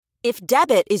If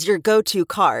debit is your go-to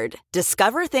card,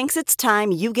 Discover thinks it's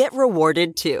time you get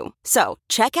rewarded too. So,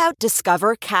 check out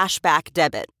Discover Cashback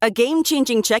Debit, a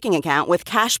game-changing checking account with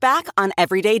cash back on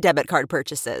everyday debit card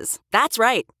purchases. That's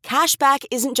right. Cashback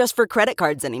isn't just for credit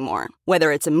cards anymore.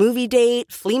 Whether it's a movie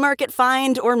date, flea market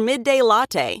find, or midday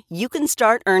latte, you can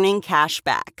start earning cash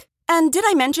back. And did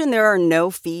I mention there are no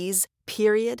fees,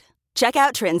 period? Check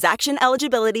out transaction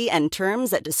eligibility and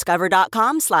terms at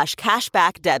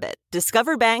discover.com/cashbackdebit.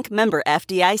 Discover Bank, member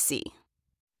FDIC.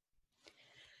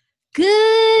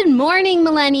 Good morning,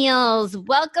 millennials.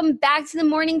 Welcome back to the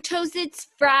Morning Toast. It's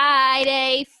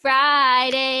Friday.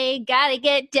 Gotta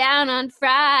get down on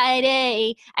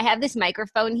Friday. I have this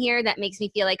microphone here that makes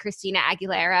me feel like Christina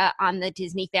Aguilera on the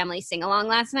Disney Family Sing-Along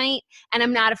last night, and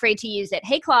I'm not afraid to use it.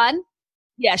 Hey, Claude.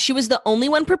 Yeah, she was the only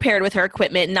one prepared with her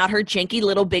equipment, not her janky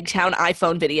little big town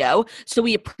iPhone video. So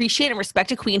we appreciate and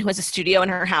respect a queen who has a studio in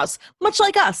her house, much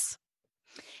like us.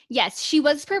 Yes, she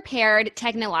was prepared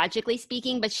technologically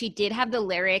speaking, but she did have the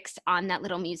lyrics on that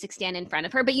little music stand in front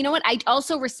of her. But you know what? I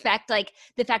also respect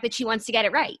the fact that she wants to get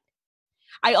it right.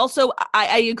 I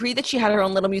agree that she had her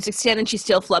own little music stand and she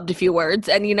still flubbed a few words.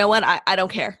 And you know what? I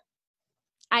don't care.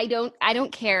 I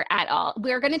don't care at all.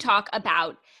 We're going to talk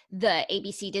about the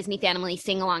ABC Disney Family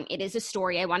Sing-Along. It is a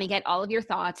story. I want to get all of your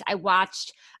thoughts. I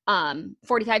watched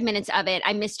 45 minutes of it.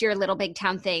 I missed your Little Big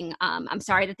Town thing. I'm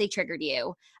sorry that they triggered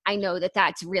you. I know that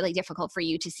that's really difficult for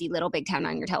you to see Little Big Town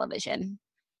on your television.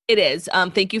 It is.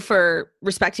 Thank you for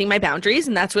respecting my boundaries,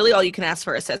 and that's really all you can ask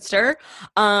for a sister.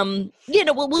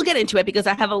 We'll get into it because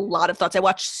I have a lot of thoughts. I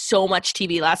watched so much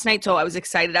TV last night, so I was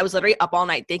excited. I was literally up all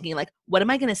night thinking, what am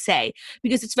I going to say?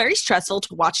 Because it's very stressful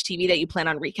to watch TV that you plan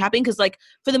on recapping because,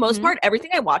 for the most part,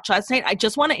 everything I watched last night, I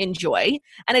just want to enjoy,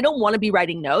 and I don't want to be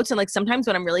writing notes. And, sometimes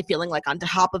when I'm really feeling on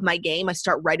top of my game, I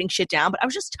start writing shit down. But I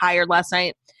was just tired last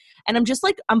night, and I'm just,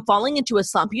 I'm falling into a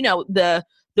slump.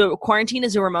 The quarantine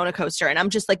is a Ramona coaster, and I'm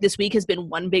just this week has been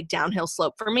one big downhill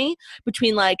slope for me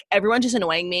between everyone just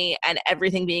annoying me and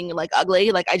everything being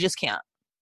ugly. I just can't.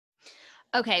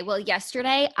 Okay, well,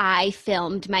 yesterday I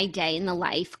filmed my day in the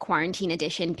life quarantine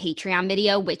edition Patreon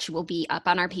video, which will be up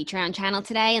on our Patreon channel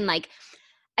today. And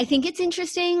I think it's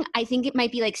interesting. I think it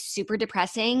might be super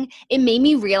depressing. It made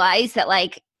me realize that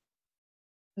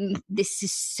this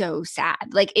is so sad.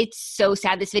 It's so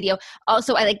sad, this video.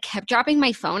 Also, I kept dropping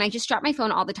my phone. I just drop my phone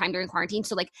all the time during quarantine.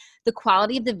 So the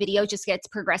quality of the video just gets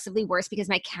progressively worse because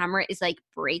my camera is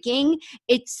breaking.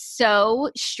 It's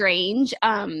so strange.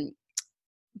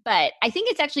 But I think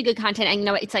it's actually good content. I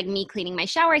know it's me cleaning my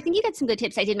shower. I think you got some good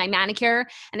tips. I did my manicure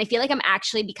and I feel like I'm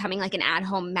actually becoming an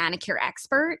at-home manicure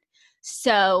expert.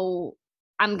 So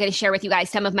I'm going to share with you guys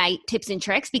some of my tips and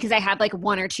tricks because I have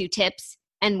one or two tips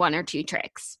and one or two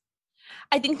tricks.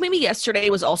 I think maybe yesterday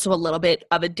was also a little bit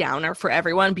of a downer for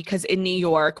everyone because in New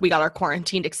York, we got our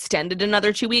quarantine extended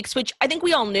another 2 weeks, which I think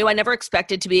we all knew. I never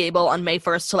expected to be able on May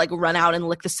 1st to run out and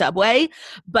lick the subway,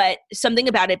 but something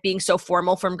about it being so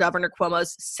formal from Governor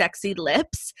Cuomo's sexy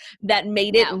lips that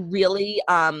made it really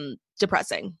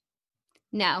depressing.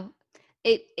 No.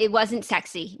 It wasn't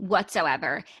sexy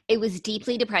whatsoever. It was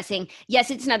deeply depressing. Yes,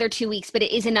 it's another 2 weeks, but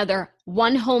it is another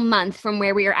one whole month from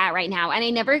where we are at right now. And I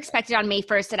never expected on May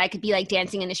 1st that I could be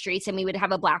dancing in the streets and we would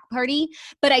have a block party.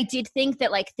 But I did think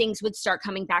that things would start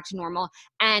coming back to normal.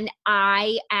 And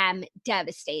I am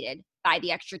devastated by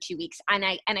the extra 2 weeks. And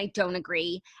I don't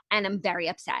agree. And I'm very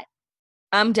upset.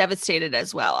 I'm devastated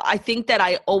as well. I think that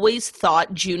I always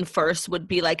thought June 1st would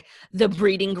be the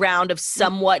breeding ground of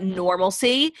somewhat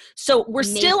normalcy. So we're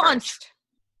still on.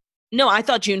 No, I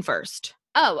thought June 1st.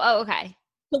 Oh, okay.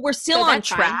 But we're still on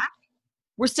track. Fine.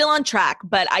 We're still on track,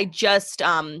 but I just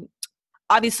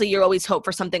obviously you always hope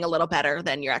for something a little better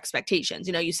than your expectations.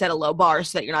 You set a low bar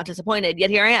so that you're not disappointed. Yet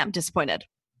here I am disappointed.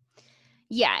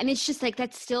 Yeah, and it's just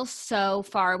that's still so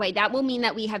far away. That will mean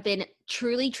that we have been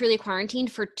truly, truly quarantined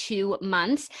for 2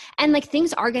 months. And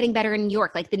things are getting better in New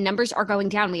York. The numbers are going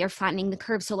down. We are flattening the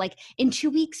curve. So in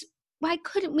 2 weeks, why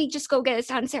couldn't we just go get a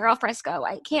San Sarah alfresco?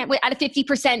 I can't wait at a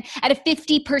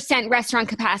 50% restaurant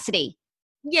capacity.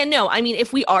 Yeah, no, I mean,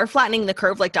 if we are flattening the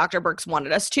curve like Dr. Birx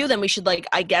wanted us to, then we should,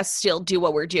 I guess, still do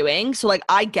what we're doing. So,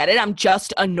 I get it. I'm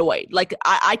just annoyed.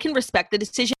 I can respect the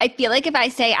decision. I feel if I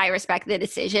say I respect the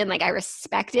decision, I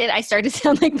respect it, I start to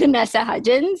sound like Vanessa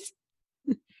Hudgens.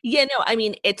 Yeah, no, I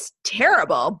mean, it's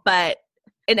terrible, but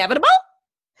inevitable?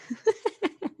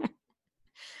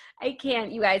 I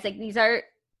can't, you guys. These are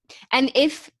 – and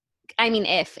if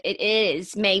it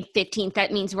is May 15th,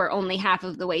 that means we're only half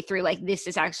of the way through. This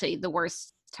is actually the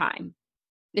worst time.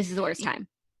 This is the worst time.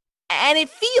 And it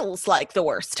feels like the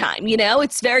worst time, you know?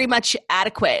 It's very much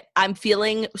adequate. I'm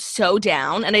feeling so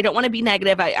down, and I don't want to be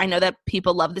negative. I know that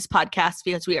people love this podcast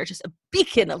because we are just a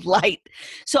beacon of light.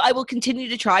 So I will continue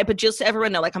to try, but just so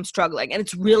everyone know, like, I'm struggling. And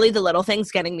it's really the little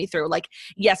things getting me through. Like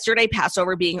yesterday,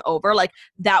 Passover being over, like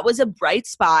that was a bright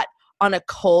spot on a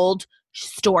cold,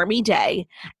 stormy day.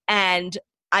 And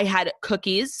I had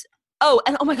cookies. Oh,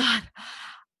 and oh my God.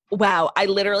 Wow, I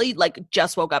literally like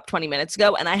just woke up 20 minutes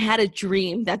ago and I had a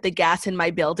dream that the gas in my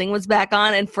building was back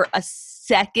on. And for a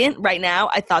second right now,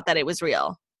 I thought that it was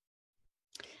real.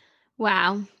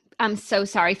 Wow. I'm so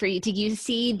sorry for you. Did you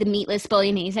see the meatless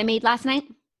bolognese I made last night?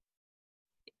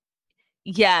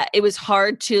 Yeah, it was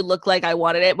hard to look like I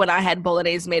wanted it when I had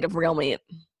bolognese made of real meat.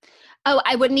 Oh,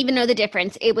 I wouldn't even know the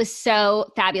difference. It was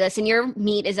so fabulous. And your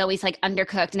meat is always like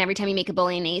undercooked. And every time you make a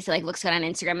bolognese, it like looks good on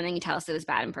Instagram and then you tell us it was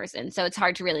bad in person. So it's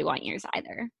hard to really want yours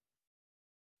either.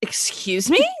 Excuse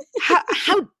me?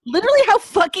 How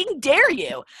fucking dare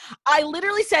you? I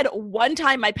literally said one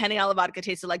time my penne alla vodka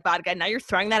tasted like vodka. And now you're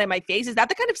throwing that in my face. Is that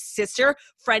the kind of sister,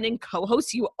 friend, and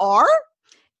co-host you are?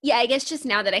 Yeah, I guess just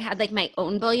now that I had like my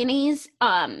own bolognese,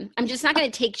 I'm just not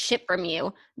going to take shit from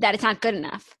you that it's not good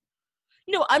enough.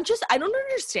 No, I don't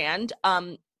understand.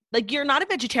 Like you're not a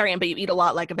vegetarian, but you eat a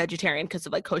lot like a vegetarian because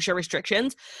of like kosher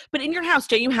restrictions. But in your house,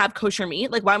 don't you have kosher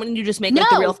meat? Like why wouldn't you just make like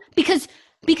the real? because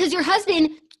your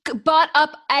husband bought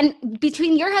up, and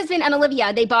between your husband and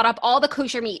Olivia, they bought up all the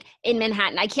kosher meat in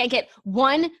Manhattan. I can't get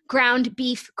one ground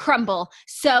beef crumble,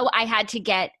 so I had to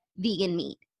get vegan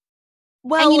meat.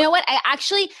 Well, and you know what? I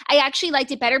actually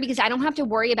liked it better because I don't have to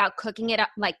worry about cooking it up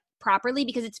like properly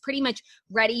because it's pretty much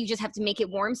ready. You just have to make it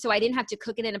warm. So I didn't have to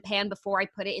cook it in a pan before I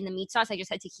put it in the meat sauce. I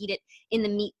just had to heat it in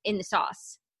the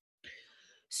sauce.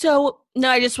 So no,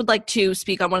 I just would like to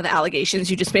speak on one of the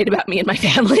allegations you just made about me and my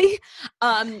family.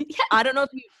 Yeah. I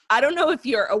don't know if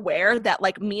you're aware that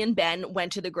like me and Ben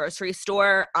went to the grocery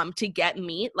store to get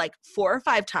meat like 4 or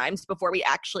 5 times before we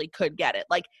actually could get it.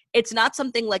 Like it's not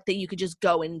something like that you could just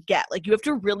go and get. Like you have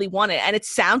to really want it. And it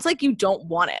sounds like you don't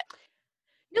want it.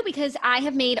 No, because I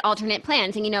have made alternate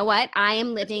plans, and you know what? I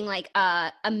am living like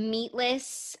a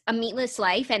meatless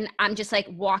life, and I'm just like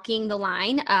walking the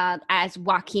line as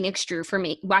Joaquin Phoenix drew for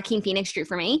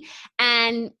me,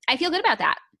 and I feel good about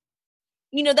that.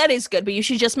 You know, that is good, but you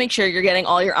should just make sure you're getting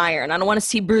all your iron. I don't want to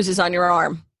see bruises on your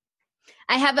arm.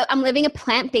 I'm living a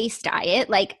plant-based diet.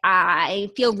 Like I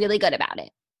feel really good about it.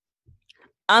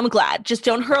 I'm glad. Just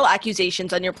don't hurl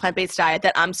accusations on your plant-based diet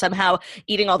that I'm somehow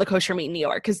eating all the kosher meat in New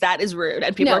York because that is rude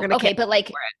and people are going to okay, but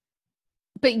like,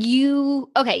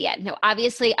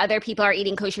 obviously other people are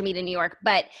eating kosher meat in New York,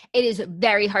 but it is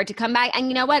very hard to come by. And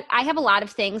you know what? I have a lot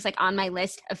of things like on my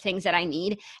list of things that I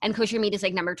need, and kosher meat is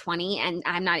like number 20, and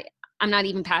I'm not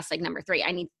even past like number 3.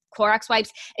 I need Clorox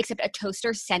wipes, except a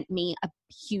toaster sent me a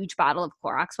huge bottle of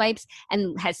Clorox wipes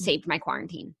and has saved my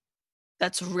quarantine.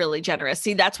 That's really generous.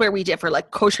 See, that's where we differ. Like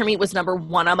kosher meat was number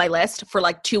 1 on my list for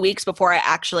like 2 weeks before I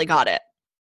actually got it.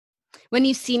 When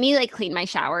you see me like clean my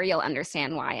shower, you'll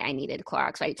understand why I needed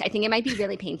Clorox wipes. I think it might be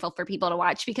really painful for people to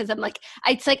watch because I'm like,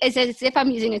 it's as if I'm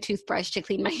using a toothbrush to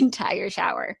clean my entire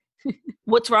shower.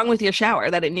 What's wrong with your shower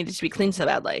that it needed to be cleaned so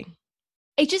badly?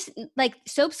 It just like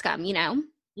soap scum, you know?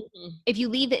 Mm-hmm. If you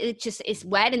leave it, it's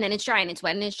wet and then it's dry and it's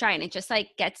wet and it's dry and it just like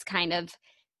gets kind of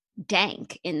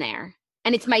dank in there.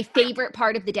 And it's my favorite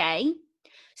part of the day.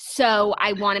 So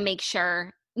I want to make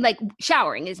sure, like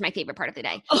showering is my favorite part of the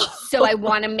day. So I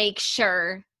want to make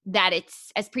sure that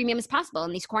it's as premium as possible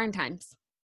in these quarantines.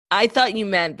 I thought you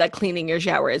meant that cleaning your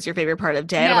shower is your favorite part of the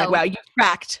day. No. I'm like, wow, you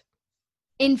cracked.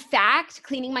 In fact,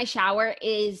 cleaning my shower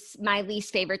is my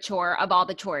least favorite chore of all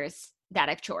the chores that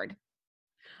I've chored.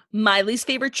 My least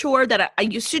favorite chore that I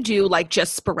used to do like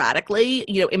just sporadically,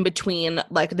 you know, in between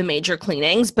like the major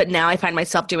cleanings, but now I find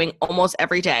myself doing almost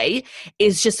every day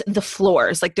is just the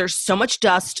floors. Like there's so much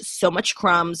dust, so much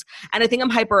crumbs. And I think I'm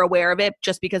hyper aware of it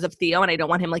just because of Theo and I don't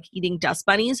want him like eating dust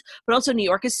bunnies. But also New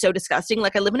York is so disgusting.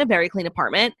 Like I live in a very clean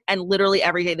apartment and literally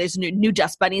every day there's new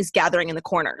dust bunnies gathering in the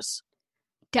corners.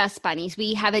 Dust bunnies.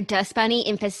 We have a dust bunny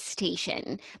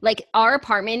infestation. Like our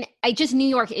apartment, New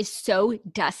York is so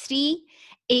dusty.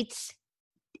 It's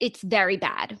very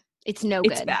bad. It's no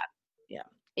good. It's bad. Yeah.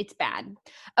 It's bad.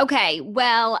 Okay.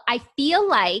 Well, I feel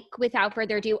like without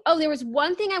further ado, there was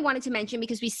one thing I wanted to mention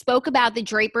because we spoke about the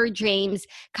Draper James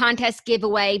contest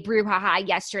giveaway brouhaha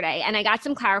yesterday, and I got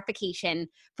some clarification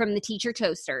from the teacher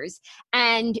toasters.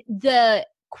 And the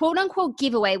quote unquote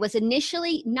giveaway was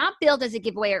initially not billed as a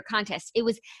giveaway or contest. It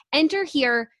was enter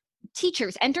here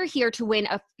teachers, enter here to win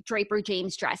a Draper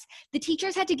James dress. The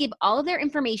teachers had to give all of their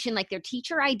information, like their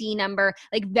teacher ID number,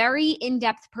 like very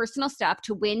in-depth personal stuff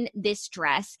to win this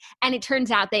dress. And it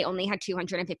turns out they only had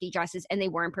 250 dresses and they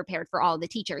weren't prepared for all of the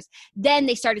teachers. Then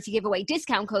they started to give away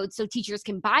discount codes so teachers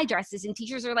can buy dresses, and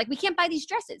teachers are like, we can't buy these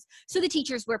dresses. So the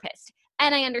teachers were pissed.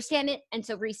 And I understand it. And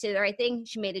so Reese did the right thing.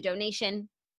 She made a donation.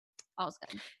 All's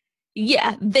good.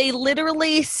 Yeah, they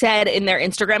literally said in their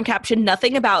Instagram caption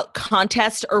nothing about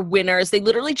contest or winners. They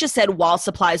literally just said while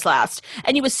supplies last.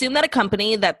 And you assume that a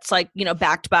company that's like, you know,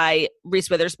 backed by Reese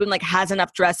Witherspoon like has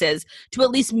enough dresses to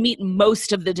at least meet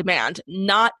most of the demand,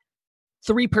 not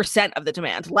 3% of the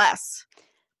demand, less.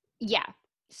 Yeah.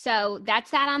 So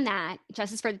that's that on that.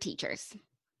 Justice for the teachers.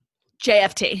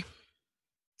 JFT.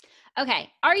 Okay,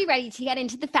 are you ready to get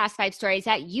into the fast five stories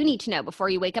that you need to know before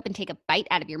you wake up and take a bite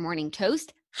out of your morning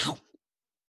toast?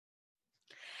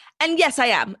 And yes, I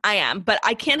am. But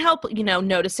I can't help, you know,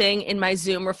 noticing in my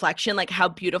Zoom reflection, like how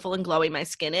beautiful and glowy my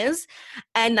skin is.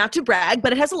 And not to brag,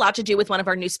 but it has a lot to do with one of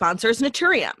our new sponsors,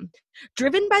 Naturium.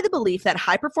 Driven by the belief that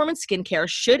high-performance skincare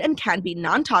should and can be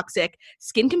non-toxic,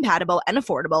 skin-compatible, and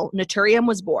affordable, Naturium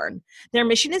was born. Their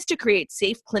mission is to create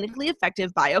safe, clinically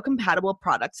effective, biocompatible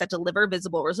products that deliver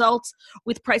visible results,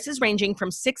 with prices ranging from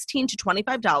 $16 to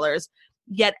 $25,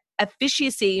 yet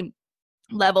efficacy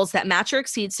levels that match or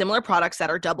exceed similar products that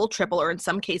are double, triple, or in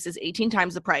some cases 18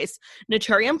 times the price.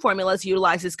 Naturium Formulas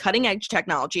utilizes cutting-edge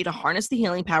technology to harness the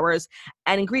healing powers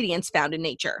and ingredients found in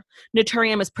nature.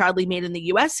 Naturium is proudly made in the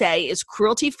USA, is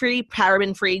cruelty-free,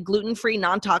 paraben-free, gluten-free,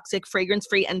 non-toxic,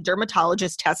 fragrance-free, and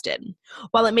dermatologist-tested.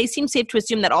 While it may seem safe to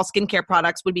assume that all skincare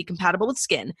products would be compatible with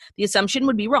skin, the assumption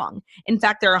would be wrong. In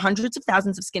fact, there are hundreds of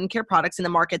thousands of skincare products in the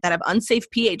market that have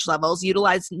unsafe pH levels,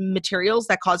 utilize materials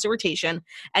that cause irritation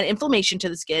and inflammation to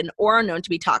the skin, or are known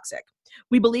to be toxic.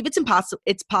 We believe it's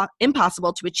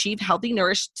impossible to achieve healthy,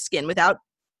 nourished skin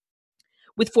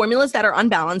with formulas that are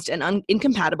unbalanced and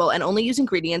incompatible and only use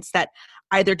ingredients that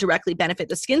either directly benefit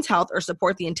the skin's health or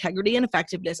support the integrity and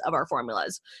effectiveness of our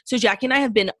formulas. So Jackie and I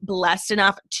have been blessed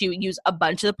enough to use a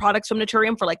bunch of the products from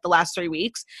Naturium for like the last 3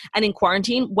 weeks. And in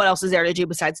quarantine, what else is there to do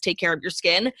besides take care of your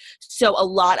skin? So a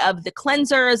lot of the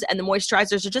cleansers and the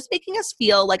moisturizers are just making us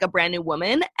feel like a brand new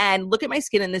woman. And look at my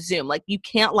skin in the Zoom. Like, you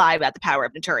can't lie about the power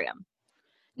of Naturium.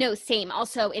 No, same.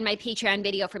 Also, in my Patreon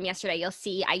video from yesterday, you'll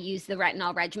see I use the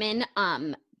retinol regimen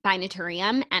by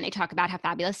Naturium, and I talk about how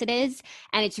fabulous it is.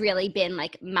 And it's really been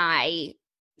like my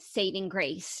saving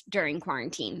grace during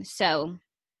quarantine. So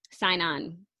sign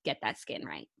on, get that skin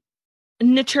right.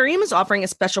 Naturium is offering a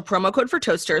special promo code for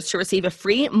toasters to receive a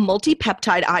free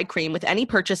multi-peptide eye cream with any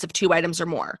purchase of 2 items or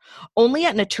more. Only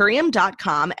at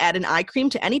Naturium.com, add an eye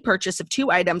cream to any purchase of 2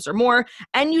 items or more,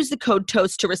 and use the code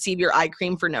TOAST to receive your eye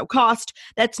cream for no cost.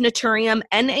 That's Naturium,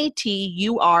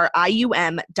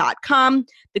 Naturium.com.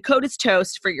 The code is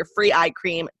TOAST for your free eye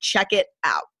cream. Check it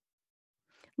out.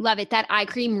 Love it. That eye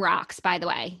cream rocks, by the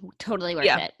way. Totally worth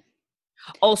it.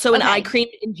 Also, an eye cream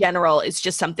in general is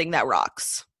just something that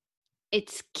rocks.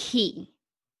 It's key.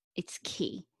 It's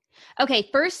key. Okay,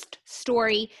 first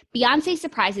story. Beyonce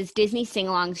surprises Disney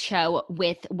sing-along show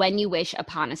with When You Wish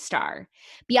Upon a Star.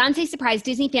 Beyonce surprised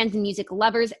Disney fans and music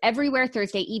lovers everywhere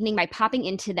Thursday evening by popping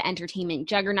into the entertainment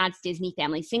juggernaut's Disney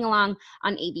Family Sing-Along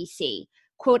on ABC.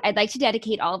 Quote, I'd like to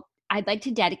dedicate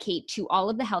to all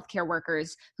of the healthcare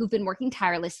workers who've been working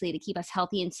tirelessly to keep us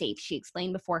healthy and safe, she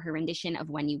explained before her rendition of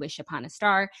When You Wish Upon a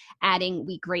Star, adding,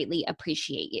 we greatly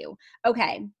appreciate you.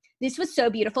 Okay. This was so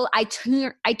beautiful. I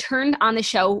turned on the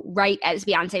show right as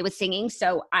Beyonce was singing,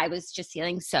 so I was just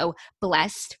feeling so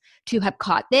blessed to have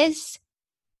caught this.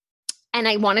 And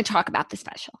I want to talk about the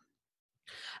special.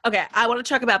 Okay, I want to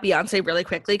talk about Beyonce really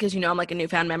quickly because, you know, I'm like a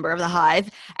newfound member of the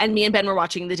Hive. And me and Ben were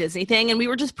watching the Disney thing, and we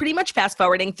were just pretty much fast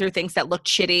forwarding through things that looked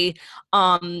shitty.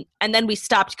 And then we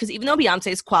stopped because even though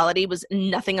Beyonce's quality was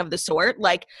nothing of the sort,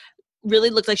 like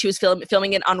really looked like she was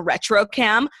filming it on retro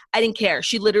cam, I didn't care.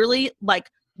 She literally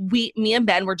me and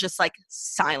Ben were just like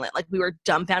silent. Like, we were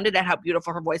dumbfounded at how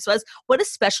beautiful her voice was. What a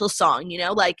special song, you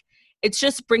know, like it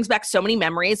just brings back so many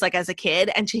memories, like as a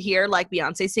kid, and to hear like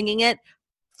Beyonce singing it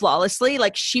flawlessly,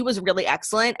 like she was really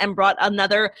excellent and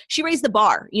she raised the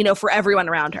bar, you know, for everyone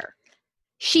around her.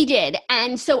 She did.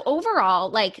 And so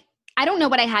overall, like, I don't know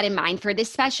what I had in mind for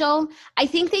this special. I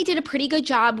think they did a pretty good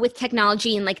job with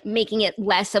technology and like making it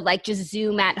less of like just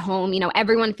Zoom at home, you know,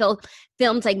 everyone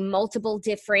filmed like multiple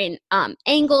different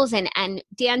angles and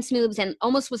dance moves and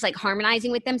almost was like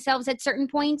harmonizing with themselves at certain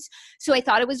points. So I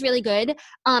thought it was really good,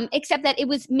 except that it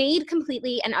was made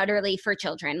completely and utterly for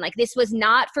children. Like this was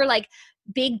not for like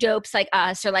big dopes like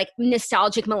us or like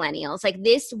nostalgic millennials. Like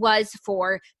this was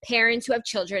for parents who have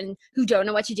children who don't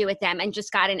know what to do with them and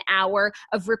just got an hour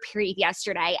of reprieve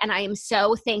yesterday. And I am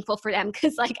so thankful for them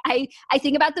because like I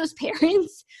think about those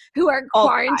parents who are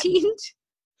quarantined.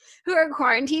 Who are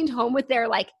quarantined home with their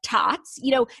like tots, you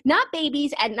know, not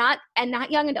babies and not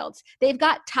young adults. They've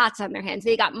got tots on their hands.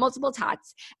 They got multiple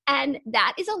tots. And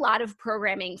that is a lot of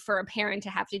programming for a parent to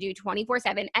have to do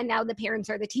 24/7. And now the parents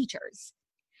are the teachers.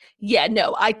 Yeah,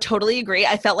 no, I totally agree.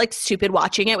 I felt like stupid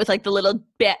watching it with like the little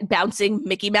bouncing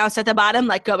Mickey Mouse at the bottom,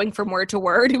 like going from word to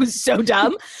word. It was so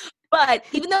dumb. But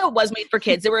even though it was made for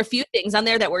kids, there were a few things on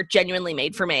there that were genuinely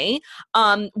made for me.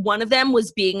 One of them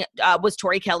was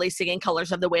Tori Kelly singing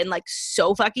Colors of the Wind, like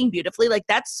so fucking beautifully. Like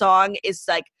that song is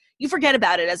like, you forget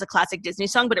about it as a classic Disney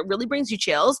song, but it really brings you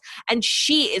chills. And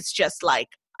she is just like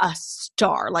a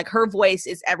star. Like her voice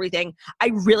is everything.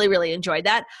 I really, really enjoyed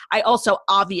that. I also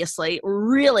obviously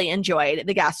really enjoyed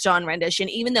the Gaston rendition,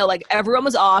 even though like everyone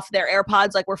was off, their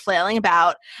AirPods like were flailing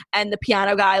about and the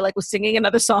piano guy like was singing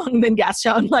another song than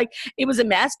Gaston. Like it was a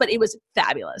mess, but it was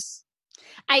fabulous.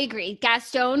 I agree.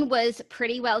 Gaston was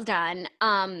pretty well done.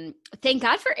 Thank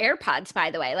God for AirPods, by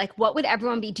the way. Like what would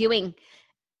everyone be doing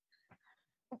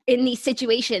in these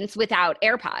situations without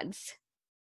AirPods?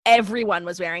 Everyone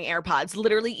was wearing AirPods,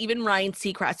 literally even Ryan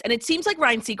Seacrest. And it seems like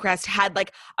Ryan Seacrest had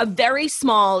like a very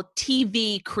small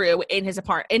TV crew in his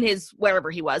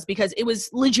wherever he was, because it was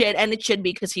legit, and it should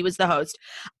be because he was the host.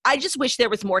 I just wish there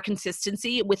was more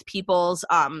consistency with people's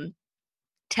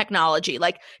technology.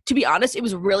 Like, to be honest, it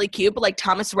was really cute, but like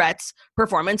Thomas Rhett's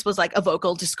performance was like a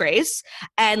vocal disgrace.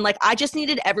 And like, I just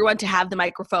needed everyone to have the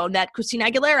microphone that Christina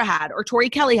Aguilera had or Tori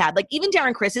Kelly had. Like even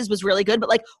Darren Chris's was really good, but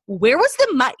like, where was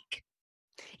the mic?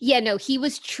 Yeah, no, he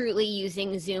was truly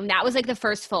using Zoom. That was like the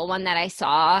first full one that I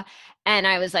saw. And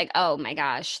I was like, oh my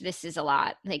gosh, this is a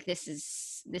lot. Like this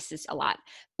is a lot.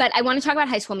 But I want to talk about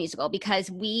High School Musical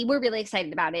because we were really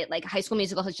excited about it. Like High School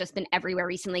Musical has just been everywhere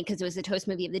recently because it was the Toast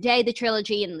Movie of the Day, the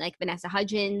trilogy, and like Vanessa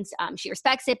Hudgens, she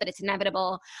respects it, but it's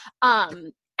inevitable.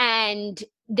 And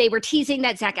they were teasing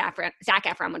that Zac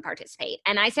Efron would participate.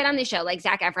 And I said on the show, like,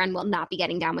 Zac Efron will not be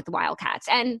getting down with the Wildcats.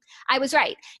 And I was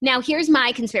right. Now, here's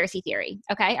my conspiracy theory.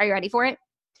 Okay, are you ready for it?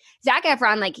 Zac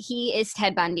Efron, like, he is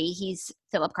Ted Bundy. He's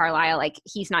Philip Carlisle. Like,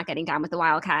 he's not getting down with the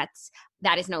Wildcats.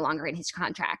 That is no longer in his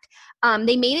contract.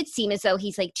 They made it seem as though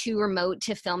he's like too remote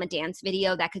to film a dance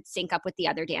video that could sync up with the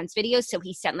other dance videos. So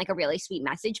he sent like a really sweet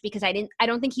message because I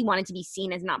don't think he wanted to be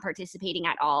seen as not participating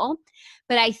at all.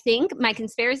 But I think my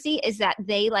conspiracy is that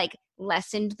they like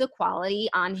lessened the quality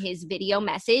on his video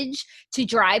message to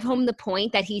drive home the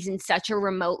point that he's in such a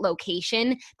remote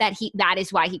location that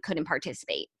is why he couldn't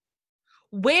participate.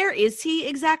 Where is he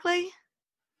exactly?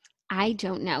 I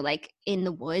don't know, like in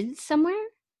the woods somewhere?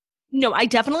 No, I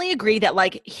definitely agree that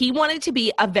like he wanted to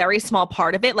be a very small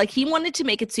part of it. Like he wanted to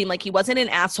make it seem like he wasn't an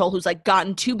asshole who's like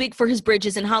gotten too big for his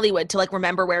bridges in Hollywood to like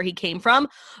remember where he came from,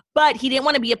 but he didn't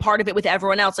want to be a part of it with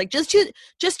everyone else. Like just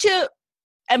to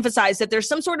emphasize that there's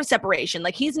some sort of separation.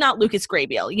 Like he's not Lucas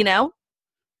Grabeel, you know?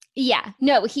 Yeah,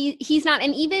 no, he's not.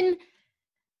 And even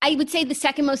I would say the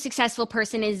second most successful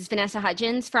person is Vanessa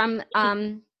Hudgens from,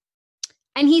 and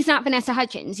he's not Vanessa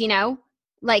Hudgens, you know?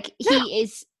 Like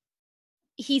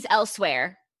he's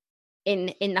elsewhere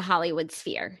in the Hollywood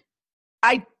sphere.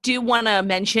 I do want to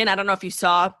mention, I don't know if you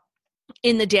saw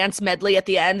in the dance medley at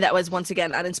the end, that was once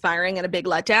again uninspiring and a big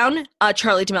letdown.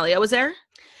 Charli D'Amelio was there.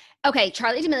 Okay,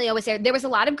 Charli D'Amelio was there. There was a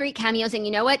lot of great cameos, and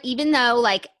you know what? Even though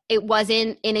like it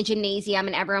wasn't in a gymnasium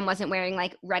and everyone wasn't wearing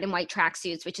like red and white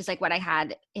tracksuits, which is like what I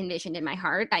had envisioned in my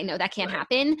heart. I know that can't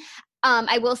happen.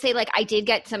 I will say like I did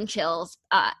get some chills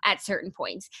at certain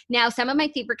points. Now, some of my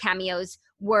favorite cameos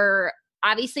were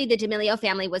obviously the D'Amelio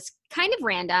family was kind of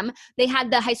random. They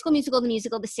had the High School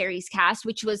Musical, the series cast,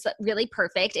 which was really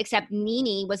perfect, except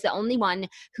Nene was the only one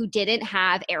who didn't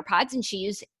have AirPods, and she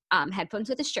used headphones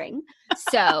with a string.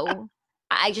 So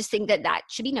I just think that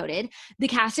should be noted. The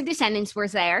cast of Descendants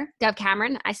was there. Dove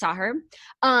Cameron, I saw her.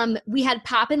 We had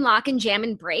Pop and Lock and Jam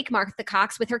and Break, Martha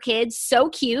Cox with her kids. So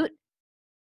cute.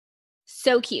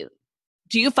 So cute.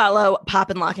 Do you follow Pop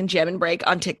and Lock and Jam and Break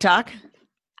on TikTok?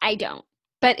 I don't.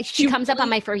 But she comes up on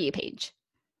my For You page.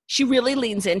 She really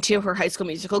leans into her High School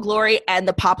Musical glory and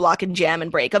the pop, lock, and jam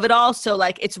and break of it all. So,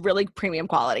 like, it's really premium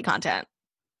quality content.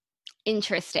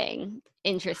 Interesting.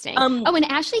 And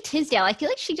Ashley Tisdale, I feel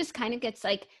like she just kind of gets,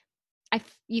 like,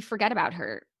 you forget about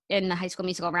her in the High School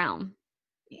Musical realm.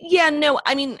 Yeah, no,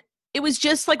 I mean, It was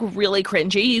just like really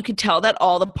cringy. You could tell that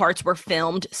all the parts were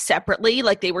filmed separately,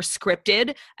 like they were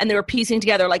scripted and they were piecing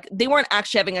together. Like they weren't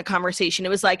actually having a conversation. It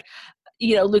was like,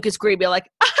 Lucas Grabeel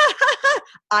like,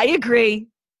 I agree.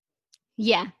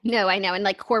 Yeah, no, I know. And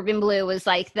like Corbin Bleu was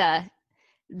like the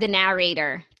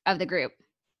narrator of the group.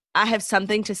 I have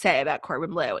something to say about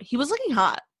Corbin Bleu. He was looking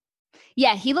hot.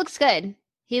 Yeah, he looks good.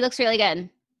 He looks really good.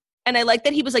 And I like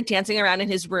that he was like dancing around in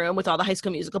his room with all the High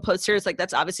School Musical posters. Like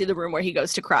that's obviously the room where he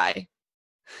goes to cry.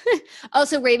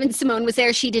 Also, Raven Simone was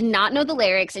there. She did not know the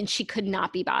lyrics and she could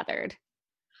not be bothered.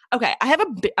 Okay, I have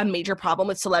a major problem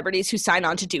with celebrities who sign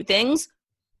on to do things.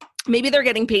 Maybe they're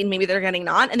getting paid, maybe they're getting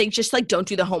not, and they just like don't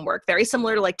do the homework. Very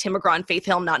similar to like Tim McGraw and Faith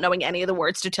Hill not knowing any of the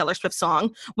words to Taylor Swift's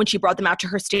song when she brought them out to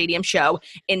her stadium show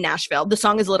in Nashville. The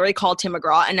song is literally called Tim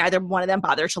McGraw, and neither one of them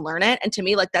bothered to learn it. And to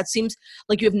me, like that seems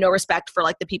like you have no respect for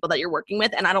like the people that you're working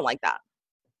with, and I don't like that.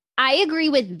 I agree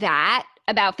with that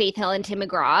about Faith Hill and Tim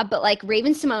McGraw, but like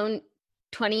Raven Simone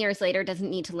 20 years later doesn't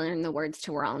need to learn the words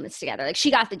to We're All in This Together. Like she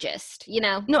got the gist,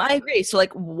 No, I agree. So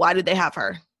like why did they have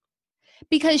her?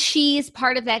 Because she's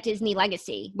part of that Disney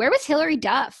legacy. Where was Hilary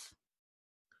Duff?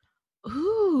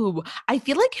 Ooh, I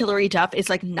feel like Hilary Duff is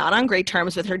like not on great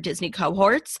terms with her Disney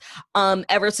cohorts.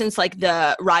 Ever since like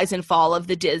the rise and fall of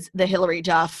the Hilary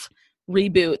Duff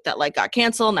reboot that like got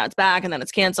canceled, now it's back, and then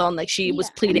it's canceled, and like she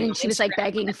was pleading. And she was like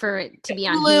begging for it to be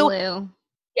on Hulu.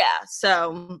 Yeah,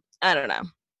 so I don't know.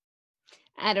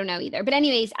 I don't know either. But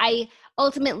anyways, I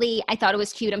thought it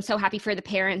was cute. I'm so happy for the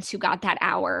parents who got that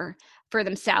hour for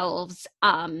themselves.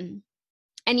 And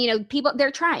people,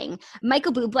 they're trying.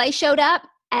 Michael Bublé showed up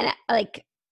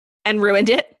and ruined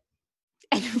it.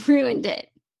 And ruined it.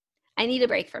 I need a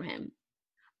break from him.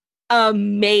 A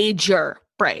major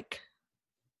break.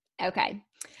 Okay.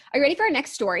 Are you ready for our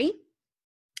next story?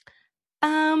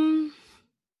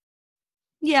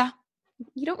 Yeah.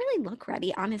 You don't really look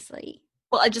ready, honestly.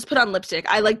 Well, I just put on lipstick.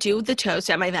 I like do the toast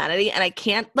at my vanity, and I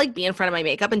can't like be in front of my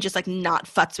makeup and just like not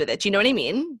futz with it. Do you know what I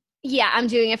mean? Yeah, I'm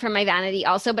doing it for my vanity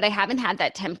also, but I haven't had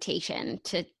that temptation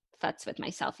to futz with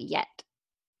myself yet.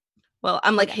 Well,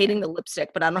 I'm like hating the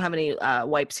lipstick, but I don't have any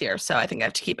wipes here, so I think I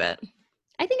have to keep it.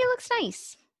 I think it looks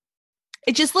nice.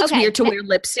 It just looks weird to wear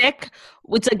lipstick.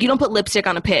 It's like you don't put lipstick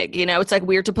on a pig, It's like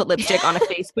weird to put lipstick on a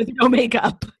face with no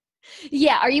makeup.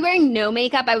 Yeah, are you wearing no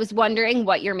makeup? I was wondering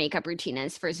what your makeup routine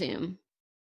is for Zoom.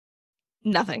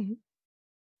 Nothing.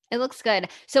 It looks good.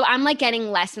 So I'm like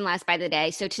getting less and less by the day.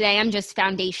 So today I'm just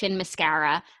foundation,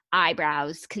 mascara,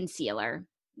 eyebrows, concealer,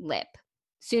 lip.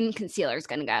 Soon concealer is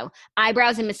going to go.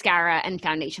 Eyebrows and mascara and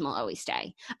foundation will always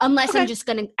stay. Unless I'm just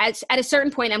going to, at a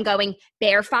certain point, I'm going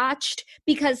bare-fotched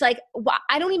because like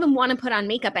I don't even want to put on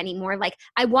makeup anymore. Like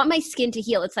I want my skin to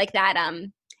heal. It's like that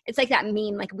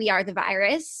meme, like we are the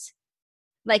virus.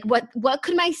 Like what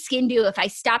could my skin do if I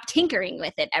stopped tinkering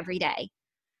with it every day?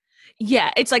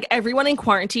 Yeah, it's like everyone in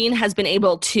quarantine has been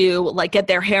able to like get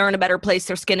their hair in a better place,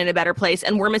 their skin in a better place,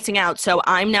 and we're missing out. So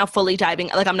I'm now fully diving,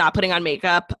 like I'm not putting on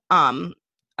makeup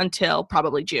until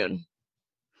probably June.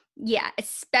 Yeah,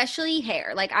 especially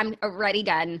hair. Like I'm already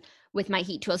done with my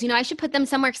heat tools. I should put them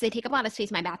somewhere because they take up a lot of space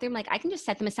in my bathroom. Like I can just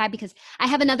set them aside because I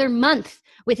have another month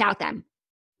without them.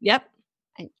 Yep.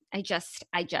 I just.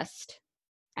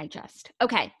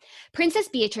 Okay. Princess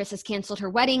Beatrice has canceled her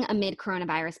wedding amid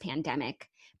coronavirus pandemic.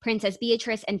 Princess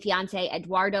Beatrice and fiance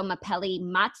Eduardo Mapelli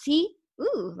Mazzi,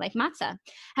 like matzah,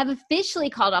 have officially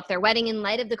called off their wedding in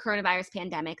light of the coronavirus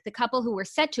pandemic. The couple, who were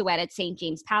set to wed at St.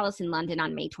 James Palace in London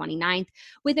on May 29th,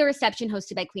 with a reception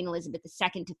hosted by Queen Elizabeth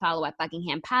II to follow at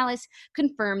Buckingham Palace,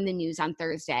 confirmed the news on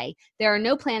Thursday. There are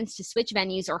no plans to switch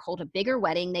venues or hold a bigger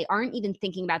wedding. They aren't even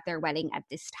thinking about their wedding at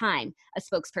this time, a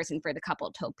spokesperson for the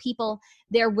couple told People.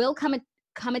 There will come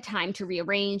a time to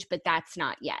rearrange, but that's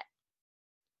not yet.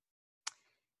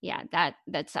 Yeah, that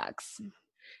sucks.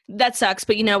 That sucks,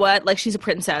 but you know what? Like she's a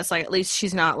princess. Like at least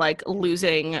she's not like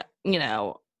losing,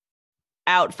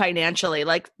 out financially.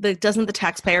 Like doesn't the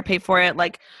taxpayer pay for it?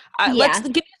 Like let's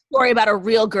give me a story about a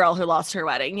real girl who lost her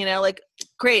wedding. Like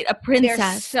great, a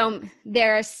princess.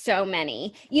 There are so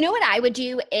many. You know what I would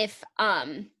do if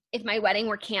my wedding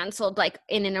were canceled like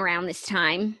in and around this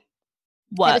time?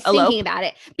 What? I was thinking about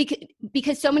it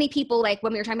because so many people, like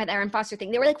when we were talking about the Aaron Foster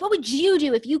thing, they were like, what would you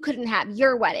do if you couldn't have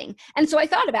your wedding? And so I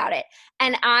thought about it,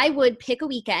 and I would pick a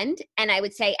weekend and I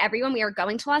would say, everyone, we are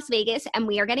going to Las Vegas and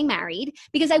we are getting married,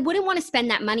 because I wouldn't want to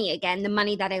spend that money again, the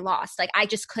money that I lost. Like I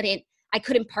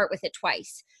couldn't part with it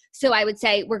twice. So I would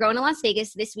say, we're going to Las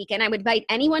Vegas this weekend. I would invite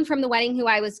anyone from the wedding who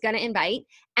I was going to invite,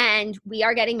 and we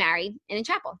are getting married in a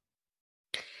chapel.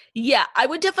 Yeah, I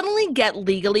would definitely get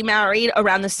legally married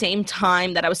around the same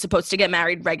time that I was supposed to get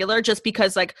married regular, just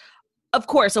because like of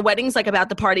course, a wedding's like about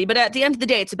the party, but at the end of the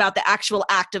day, it's about the actual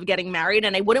act of getting married.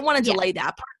 And I wouldn't want to delay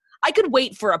that part. I could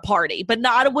wait for a party, but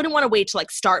I wouldn't want to wait to like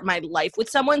start my life with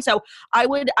someone. So I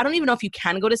don't even know if you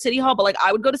can go to City Hall, but like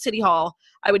I would go to City Hall,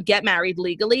 I would get married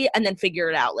legally and then figure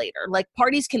it out later. Like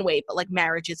parties can wait, but like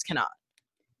marriages cannot.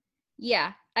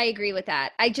 Yeah, I agree with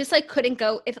that. I just like couldn't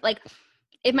go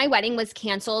if my wedding was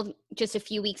canceled just a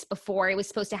few weeks before it was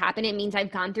supposed to happen, it means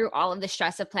I've gone through all of the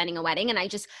stress of planning a wedding, and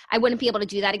I wouldn't be able to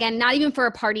do that again, not even for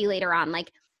a party later on.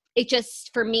 Like it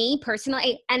just, for me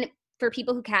personally, and for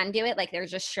people who can do it, like they're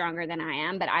just stronger than I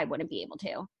am, but I wouldn't be able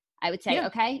to. I would say,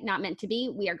 okay, not meant to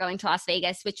be. We are going to Las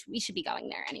Vegas, which we should be going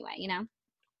there anyway, you know?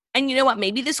 And you know what?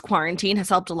 Maybe this quarantine has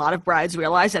helped a lot of brides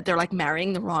realize that they're like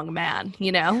marrying the wrong man,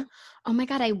 you know? Oh my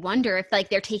God, I wonder if like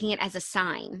they're taking it as a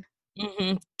sign.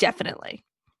 Mm-hmm, definitely.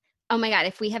 Oh my God,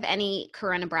 if we have any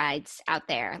Corona brides out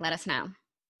there, let us know.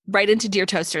 Right into Dear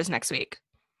Toasters next week.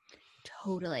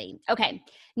 Totally. Okay,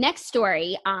 next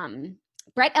story.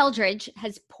 Brett Eldredge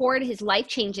has poured his life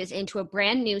changes into a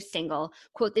brand new single.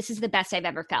 Quote, "This is the best I've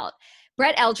ever felt."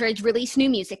 Brett Eldredge released new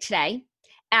music today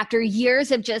after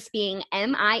years of just being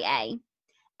MIA.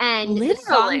 And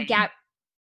literally. The song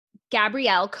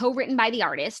Gabrielle, co-written by the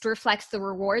artist, reflects the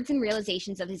rewards and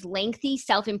realizations of his lengthy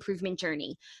self-improvement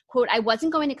journey. Quote, "I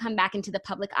wasn't going to come back into the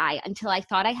public eye until I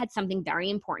thought I had something very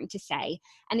important to say,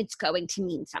 and it's going to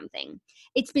mean something."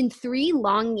 It's been 3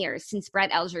 long years since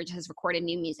Brett Eldredge has recorded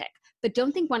new music, but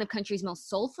don't think one of country's most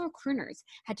soulful crooners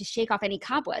had to shake off any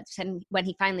cobwebs when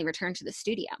he finally returned to the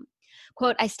studio.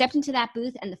 Quote, "I stepped into that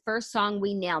booth and the first song,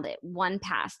 we nailed it. One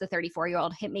pass," the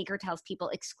 34-year-old hitmaker tells People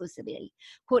exclusively.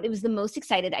 Quote, "It was the most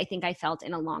excited I think I felt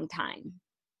in a long time."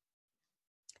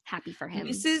 Happy for him.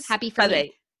 This is happy for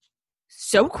me.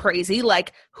 So crazy.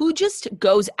 Like, who just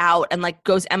goes out and like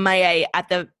goes MIA at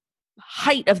the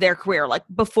height of their career? Like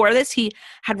before this, he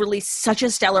had released such a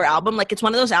stellar album. Like it's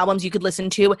one of those albums you could listen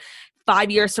to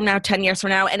 5 years from now, 10 years from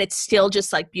now, and it's still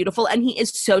just like beautiful. And he is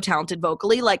so talented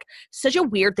vocally. Like such a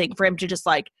weird thing for him to just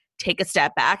like take a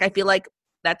step back. I feel like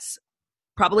that's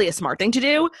probably a smart thing to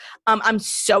do. I'm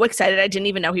so excited. I didn't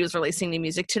even know he was releasing new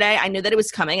music today. I knew that it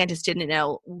was coming. I just didn't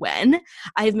know when.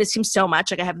 I have missed him so much.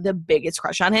 Like I have the biggest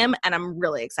crush on him, and I'm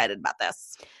really excited about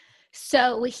this.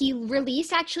 So he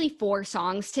released actually 4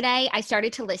 songs today. I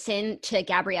started to listen to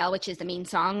Gabrielle, which is the main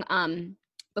song,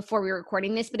 before we were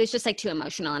recording this, but it's just like too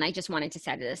emotional, and I just wanted to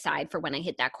set it aside for when I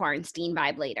hit that quarantine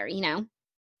vibe later, you know?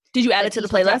 Did you add it to the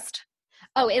playlist?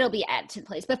 Oh, it'll be added to the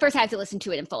playlist, but first I have to listen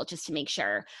to it in full just to make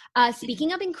sure.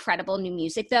 Speaking of incredible new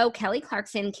music, though, Kelly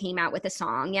Clarkson came out with a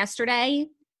song yesterday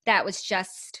that was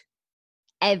just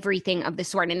everything of the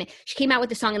sort, and she came out with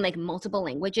the song in like multiple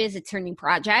languages. It's her new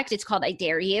project. It's called I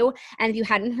Dare You, and if you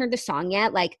hadn't heard the song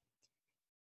yet, like,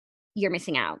 you're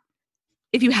missing out.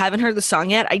 If you haven't heard the song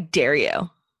yet, I dare you.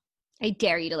 I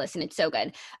dare you to listen. It's so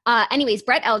good. Anyways,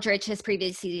 Brett Eldredge has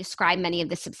previously described many of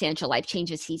the substantial life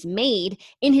changes he's made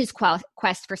in his quest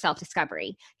for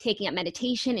self-discovery, taking up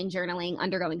meditation and journaling,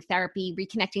 undergoing therapy,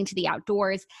 reconnecting to the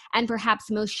outdoors, and perhaps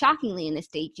most shockingly in this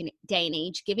day and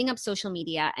age, giving up social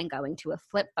media and going to a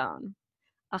flip phone.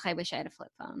 Oh, I wish I had a flip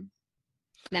phone.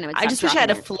 Then I just wish I had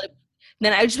a flip.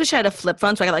 Then I just wish I had a flip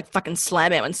phone so I could like fucking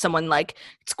slam it when someone like,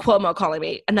 it's Cuomo calling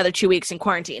me, another 2 weeks in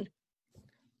quarantine.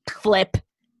 Flip.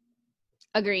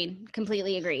 Agreed.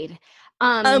 Completely agreed.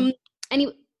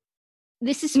 Anyway,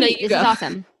 this is sweet. This is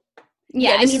awesome.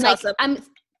 Yeah, this is awesome.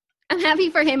 I'm happy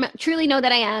for him. Truly know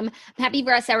that I am. I'm happy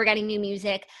for us that we're getting new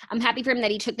music. I'm happy for him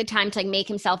that he took the time to like make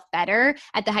himself better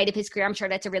at the height of his career. I'm sure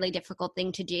that's a really difficult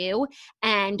thing to do.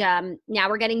 And now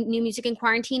we're getting new music in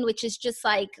quarantine, which is just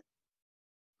like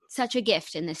such a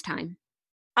gift in this time.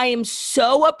 I am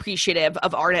so appreciative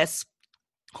of artists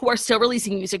who are still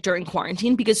releasing music during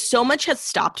quarantine because so much has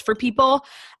stopped for people,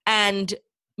 and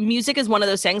music is one of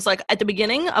those things. Like at the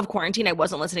beginning of quarantine, I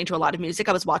wasn't listening to a lot of music.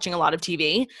 I was watching a lot of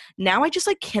TV. Now I just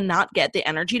like cannot get the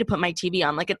energy to put my TV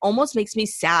on. Like it almost makes me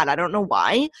sad. I don't know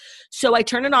why. So I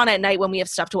turn it on at night when we have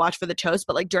stuff to watch for the toast.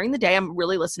 But like during the day, I'm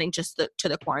really listening just to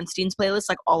the Quarantines playlist,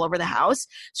 like all over the house.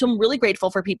 So I'm really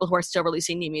grateful for people who are still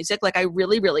releasing new music. Like I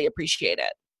really, really appreciate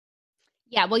it.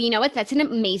 Yeah, well, you know what? That's an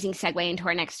amazing segue into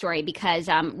our next story because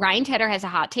Ryan Tedder has a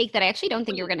hot take that I actually don't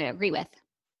think you're going to agree with.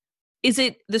 Is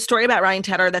it the story about Ryan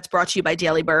Tedder that's brought to you by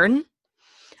Daily Burn?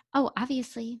 Oh,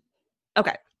 obviously.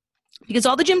 Okay. Because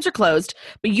all the gyms are closed,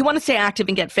 but you want to stay active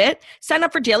and get fit? Sign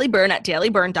up for Daily Burn at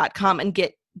dailyburn.com and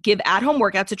give at-home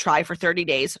workouts a try for 30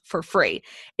 days for free.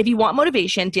 If you want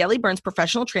motivation, Daily Burn's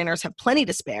professional trainers have plenty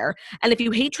to spare. And if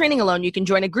you hate training alone, you can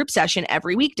join a group session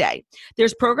every weekday.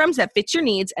 There's programs that fit your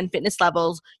needs and fitness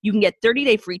levels. You can get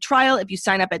 30-day free trial if you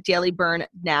sign up at Daily Burn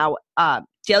now.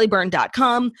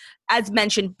 dailyburn.com. As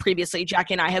mentioned previously,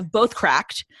 Jackie and I have both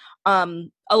cracked a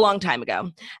long time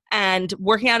ago. And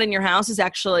working out in your house is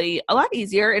actually a lot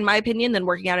easier, in my opinion, than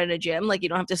working out in a gym. Like, you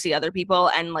don't have to see other people,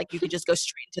 and like you could just go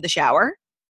straight into the shower.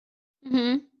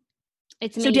 Mm-hmm.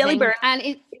 It's amazing. So Daily Burn.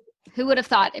 And who would have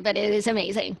thought, but it is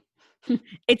amazing.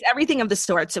 It's everything of the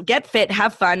sort. So get fit,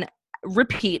 have fun,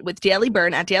 repeat with Daily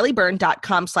Burn at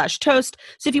dailyburn.com/toast.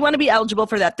 So if you want to be eligible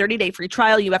for that 30-day free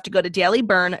trial, you have to go to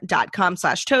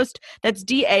dailyburn.com/toast. That's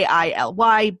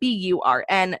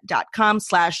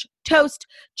DAILYBURN.com/toast.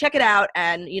 Check it out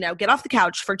and, get off the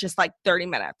couch for just like 30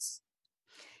 minutes.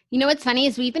 You know what's funny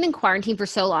is we've been in quarantine for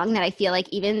so long that I feel like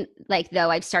even like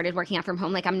though I've started working out from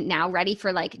home, like I'm now ready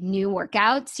for like new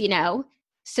workouts,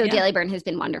 So Yeah. Daily Burn has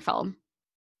been wonderful.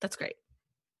 That's great.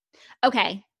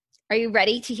 Okay. Are you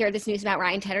ready to hear this news about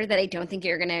Ryan Tedder that I don't think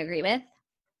you're going to agree with?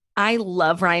 I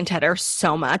love Ryan Tedder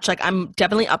so much. Like, I'm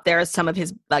definitely up there as some of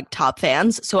his like top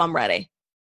fans, so I'm ready.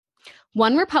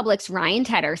 One Republic's Ryan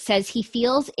Tedder says he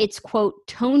feels it's, quote,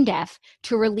 tone deaf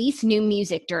to release new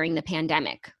music during the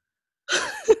pandemic.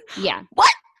 Yeah.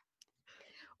 What?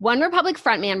 One Republic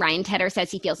frontman, Ryan Tedder, says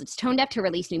he feels it's tone deaf to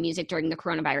release new music during the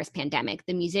coronavirus pandemic.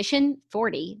 The musician,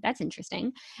 40, that's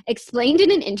interesting, explained in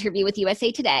an interview with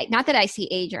USA Today, not that I see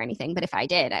age or anything, but if I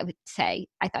did, I would say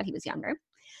I thought he was younger.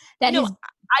 I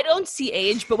don't see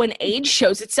age, but when age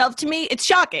shows itself to me, it's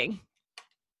shocking.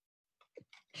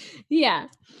 Yeah.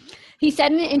 He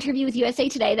said in an interview with USA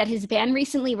Today that his band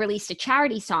recently released a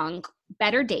charity song,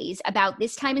 Better Days, about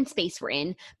this time and space we're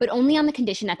in, but only on the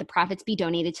condition that the profits be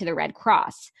donated to the Red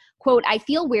Cross. Quote, I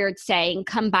feel weird saying,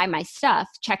 come buy my stuff,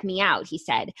 check me out, he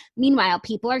said. Meanwhile,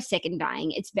 people are sick and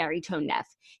dying. It's very tone deaf.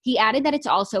 He added that it's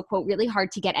also, quote, really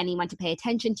hard to get anyone to pay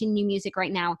attention to new music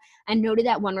right now, and noted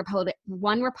that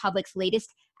One Republic's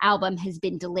latest album has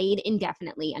been delayed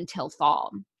indefinitely until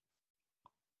fall.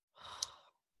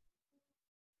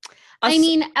 I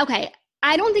mean, okay,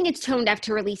 I don't think it's tone deaf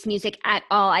to release music at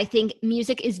all. I think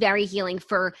music is very healing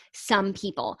for some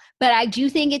people, but I do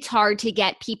think it's hard to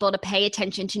get people to pay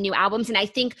attention to new albums. And I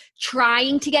think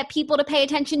trying to get people to pay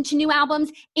attention to new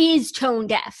albums is tone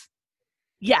deaf.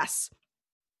 Yes.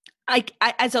 I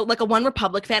as a One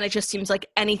Republic fan, it just seems like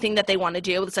anything that they want to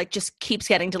do, it's like just keeps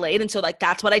getting delayed. And so like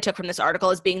that's what I took from this article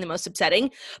as being the most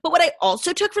upsetting. But what I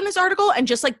also took from this article, and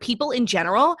just like people in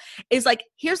general, is like,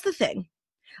 here's the thing.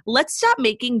 Let's stop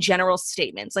making general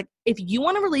statements. Like, if you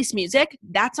want to release music,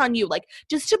 that's on you. Like,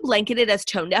 just to blanket it as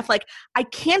tone deaf, like, I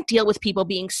can't deal with people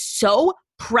being so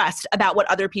pressed about what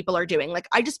other people are doing. Like,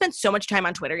 I just spent so much time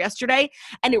on Twitter yesterday,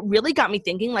 and it really got me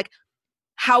thinking, like,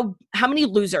 how many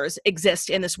losers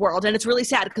exist in this world. And it's really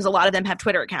sad because a lot of them have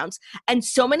Twitter accounts. And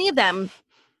so many of them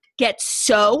get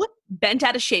so bent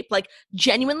out of shape, like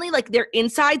genuinely, like their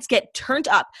insides get turned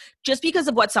up just because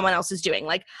of what someone else is doing.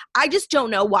 Like, I just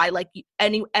don't know why like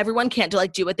everyone can't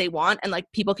do what they want, and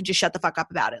like people can just shut the fuck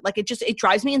up about it. Like, it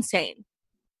drives me insane.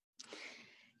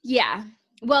 Yeah.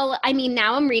 Well, I mean,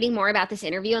 now I'm reading more about this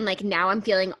interview, and like now I'm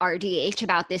feeling RDH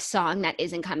about this song that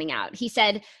isn't coming out. He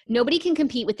said, nobody can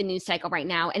compete with the news cycle right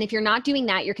now. And if you're not doing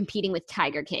that, you're competing with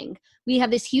Tiger King. We have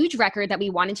this huge record that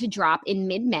we wanted to drop in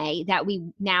mid-May that we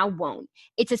now won't.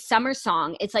 It's a summer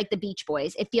song. It's like the Beach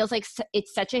Boys. It feels like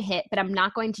it's such a hit, but I'm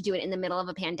not going to do it in the middle of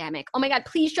a pandemic. Oh my God,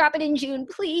 please drop it in June,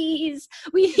 please.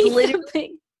 We need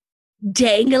something.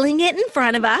 Dangling it in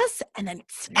front of us and then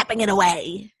snapping it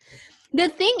away. The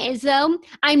thing is, though,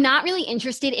 I'm not really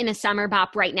interested in a summer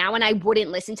bop right now, and I wouldn't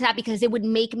listen to that because it would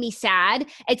make me sad.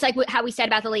 It's like how we said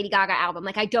about the Lady Gaga album.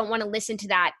 Like, I don't want to listen to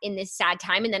that in this sad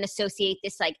time and then associate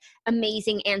this, like,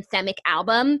 amazing anthemic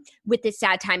album with this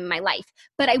sad time in my life.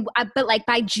 But but like,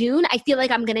 by June, I feel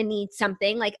like I'm going to need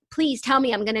something. Like, please tell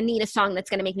me I'm going to need a song that's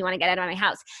going to make me want to get out of my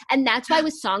house. And that's why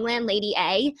with Songland Lady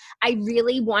A, I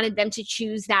really wanted them to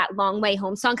choose that Long Way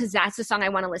Home song because that's the song I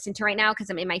want to listen to right now because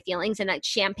I'm in my feelings. And that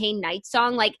Champagne Night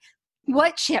song, like,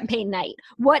 what champagne night?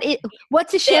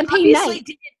 What's a champagne night?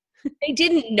 They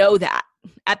didn't know that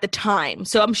at the time,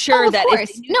 so I'm sure that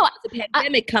if they knew there was a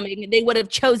pandemic coming, they would have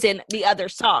chosen the other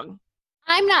song.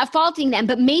 I'm not faulting them,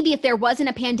 but maybe if there wasn't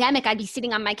a pandemic, I'd be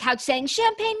sitting on my couch saying,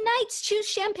 Champagne Nights, choose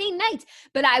Champagne Nights.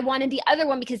 But I wanted the other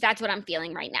one because that's what I'm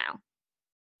feeling right now.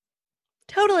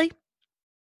 Totally.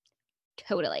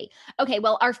 Okay,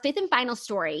 well, our fifth and final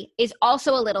story is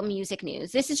also a little music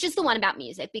news. This is just the one about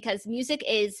music because music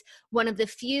is one of the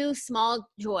few small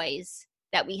joys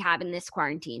that we have in this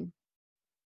quarantine.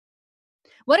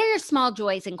 What are your small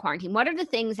joys in quarantine? What are the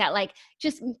things that like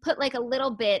just put like a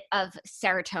little bit of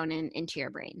serotonin into your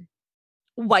brain?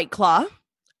 White Claw,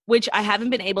 which I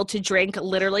haven't been able to drink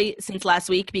literally since last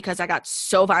week because I got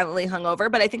so violently hungover.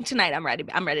 But I think tonight I'm ready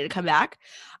to come back.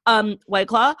 White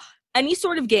Claw. any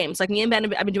sort of games. Like me and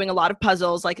Ben, I've been doing a lot of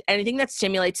puzzles. Like anything that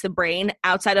stimulates the brain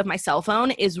outside of my cell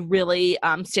phone is really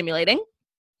stimulating.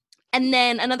 And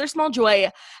then another small joy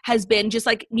has been just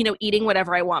like, eating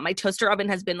whatever I want. My toaster oven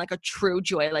has been like a true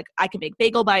joy. Like I can make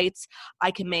bagel bites. I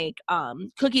can make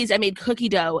cookies. I made cookie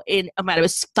dough it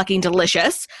was fucking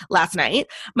delicious last night.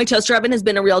 My toaster oven has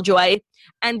been a real joy.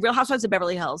 And Real Housewives of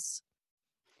Beverly Hills.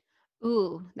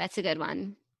 Ooh, that's a good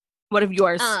one. What of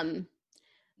yours?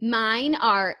 Mine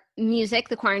are music,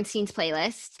 the Quarantines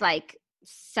playlist, like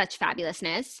such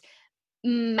fabulousness.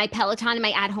 My Peloton and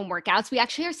my at-home workouts. We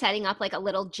actually are setting up like a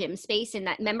little gym space in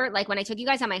that. Remember, like when I took you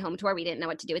guys on my home tour, we didn't know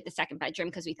what to do with the second bedroom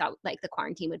because we thought like the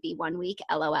quarantine would be 1 week,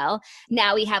 LOL.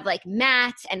 Now we have like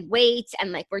mats and weights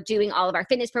and like we're doing all of our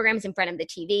fitness programs in front of the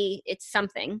TV. It's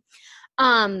something.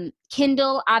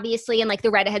 Kindle, obviously, and like the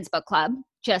Redheads Book Club,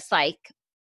 just like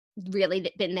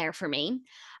really been there for me.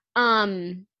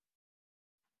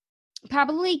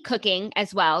 Probably cooking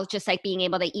as well, just like being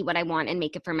able to eat what I want and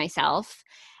make it for myself.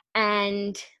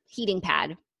 And heating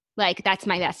pad. Like that's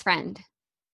my best friend.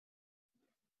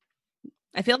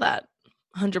 I feel that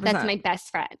 100%. That's my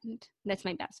best friend.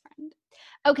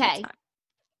 Okay.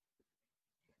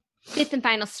 Fifth and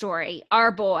final story.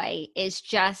 Our boy is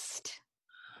just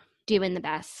doing the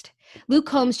best. Luke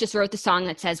Combs just wrote the song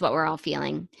that says what we're all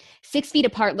feeling. 6 Feet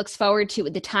Apart looks forward to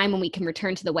the time when we can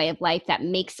return to the way of life that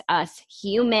makes us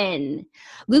human.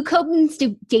 Luke Combs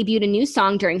debuted a new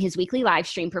song during his weekly live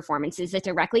stream performances that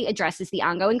directly addresses the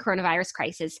ongoing coronavirus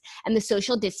crisis and the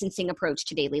social distancing approach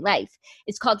to daily life.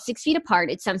 It's called 6 Feet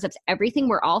Apart. It sums up everything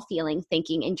we're all feeling,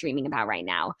 thinking, and dreaming about right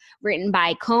now. Written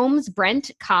by Combs, Brent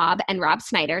Cobb, and Rob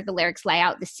Snyder, the lyrics lay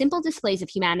out the simple displays of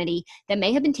humanity that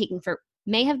may have been taken for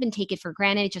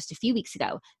granted just a few weeks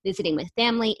ago, visiting with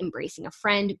family, embracing a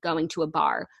friend, going to a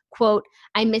bar. Quote,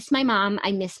 I miss my mom,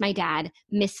 I miss my dad,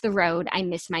 miss the road, I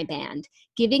miss my band,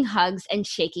 giving hugs and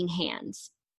shaking hands.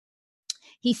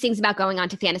 He sings about going on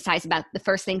to fantasize about the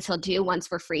first things he'll do once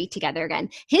we're free together again.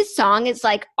 His song is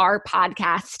like our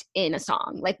podcast in a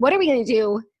song. Like, what are we going to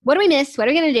do? What do we miss? What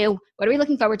are we going to do? What are we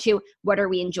looking forward to? What are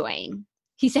we enjoying?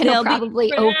 He said he'll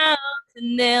probably...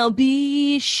 And there'll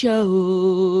be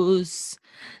shows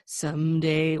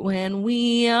someday when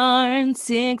we aren't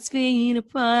 6 feet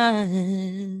apart.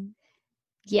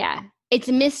 Yeah. It's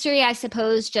a mystery, I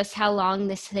suppose, just how long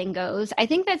this thing goes. I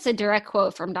think that's a direct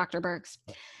quote from Dr. Burks.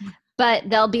 But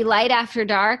there'll be light after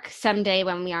dark someday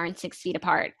when we aren't 6 feet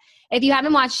apart. If you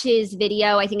haven't watched his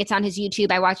video, I think it's on his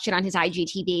YouTube. I watched it on his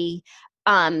IGTV.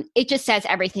 It just says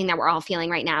everything that we're all feeling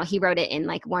right now. He wrote it in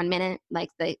like 1 minute, like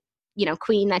the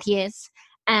queen that he is,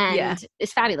 and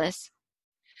it's fabulous.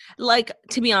 Like,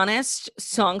 to be honest,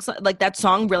 songs like that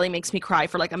song really makes me cry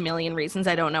for like a million reasons.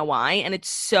 I don't know why. And it's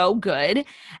so good.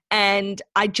 And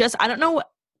I don't know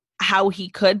how he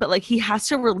could, but like he has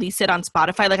to release it on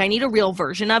Spotify. Like I need a real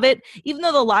version of it, even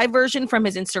though the live version from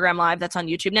his Instagram live that's on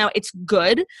YouTube now, it's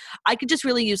good. I could just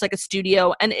really use like a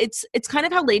studio, and it's kind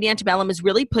of how Lady Antebellum is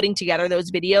really putting together those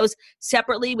videos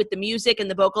separately with the music and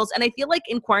the vocals. And I feel like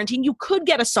in quarantine you could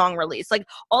get a song release. Like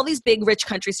all these big rich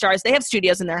country stars, they have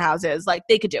studios in their houses. Like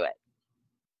they could do it.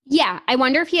 Yeah, I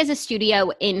wonder if he has a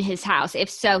studio in his house.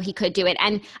 If so, he could do it.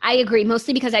 And I agree,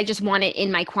 mostly because I just want it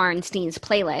in my Quarantines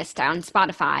playlist on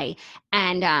Spotify.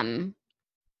 And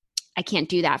I can't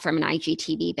do that from an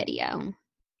IGTV video.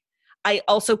 I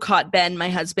also caught Ben, my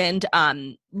husband,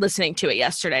 listening to it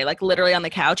yesterday, like literally on the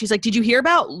couch. He's like, did you hear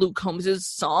about Luke Combs'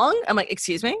 song? I'm like,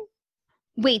 excuse me?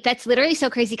 Wait, that's literally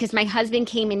so crazy because my husband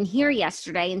came in here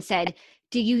yesterday and said,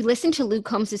 did you listen to Luke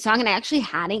Combs' song? And I actually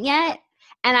hadn't yet.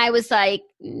 And I was like,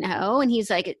 no. And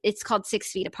he's like, it's called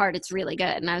 6 Feet Apart. It's really good.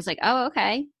 And I was like, oh,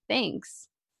 okay. Thanks.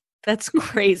 That's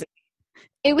crazy.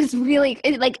 It was really,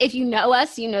 like, if you know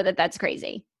us, you know that that's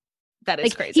crazy. That is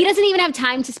like, crazy. He doesn't even have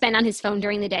time to spend on his phone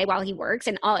during the day while he works.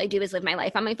 And all I do is live my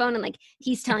life on my phone. And like,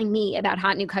 he's telling me about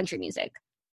hot new country music.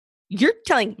 You're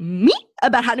telling me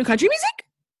about hot new country music?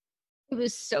 It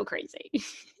was so crazy.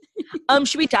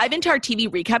 Should we dive into our TV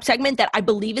recap segment that I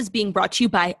believe is being brought to you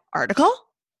by Article?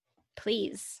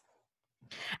 Please.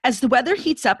 As the weather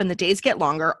heats up and the days get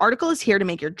longer, Article is here to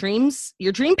make your dream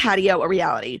patio a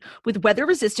reality. With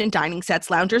weather-resistant dining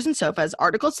sets, loungers, and sofas,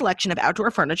 Article's selection of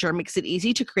outdoor furniture makes it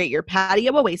easy to create your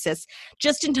patio oasis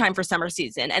just in time for summer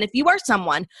season. And if you are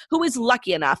someone who is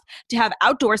lucky enough to have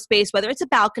outdoor space, whether it's a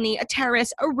balcony, a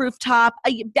terrace, a rooftop,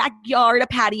 a backyard, a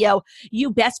patio,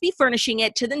 you best be furnishing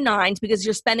it to the nines because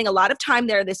you're spending a lot of time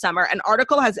there this summer, and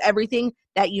Article has everything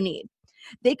that you need.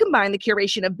 They combine the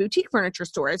curation of boutique furniture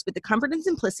stores with the comfort and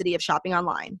simplicity of shopping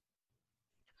online.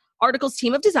 Article's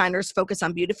team of designers focus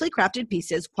on beautifully crafted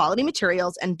pieces, quality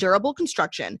materials, and durable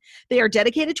construction. They are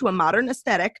dedicated to a modern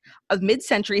aesthetic of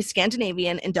mid-century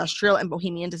Scandinavian, industrial, and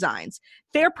bohemian designs.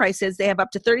 Fair prices, they have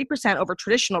up to 30% over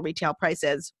traditional retail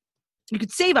prices. You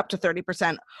could save up to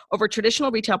 30% over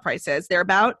traditional retail prices. They're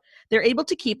able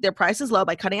to keep their prices low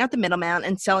by cutting out the middleman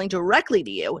and selling directly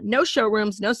to you. No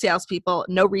showrooms, no salespeople,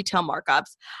 no retail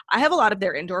markups. I have a lot of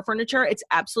their indoor furniture. It's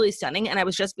absolutely stunning. And I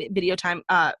was just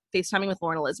FaceTiming with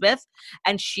Lauren Elizabeth,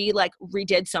 and she like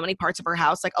redid so many parts of her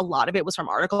house. Like a lot of it was from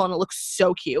Article, and it looks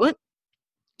so cute.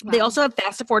 Wow. They also have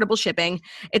fast, affordable shipping.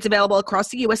 It's available across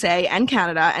the USA and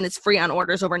Canada, and it's free on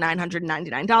orders over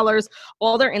 $999.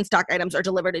 All their in-stock items are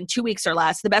delivered in 2 weeks or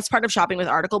less. The best part of shopping with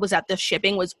Article was that the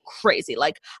shipping was crazy.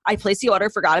 Like, I placed the order,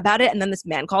 forgot about it, and then this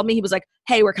man called me. He was like,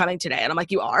 hey, we're coming today. And I'm like,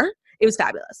 you are? It was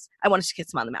fabulous. I wanted to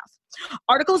kiss him on the mouth.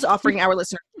 Article is offering our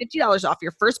listeners $50 off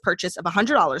your first purchase of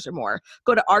 $100 or more.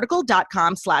 Go to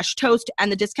article.com/toast,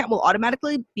 and the discount will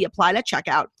automatically be applied at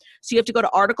checkout. So you have to go to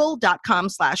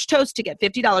article.com/toast to get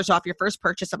 $50 off your first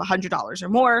purchase of $100 or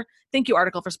more. Thank you,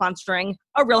 Article, for sponsoring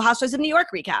a Real Housewives of New York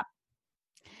recap.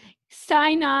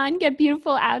 Sign on, get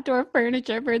beautiful outdoor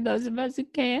furniture for those of us who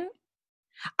can't.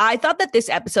 I thought that this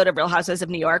episode of Real Housewives of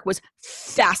New York was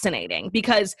fascinating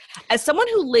because as someone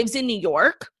who lives in New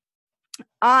York,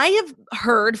 I have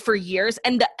heard for years,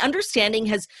 and the understanding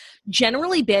has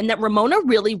generally been that Ramona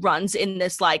really runs in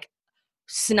this like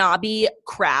snobby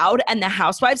crowd, and the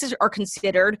housewives are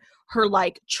considered her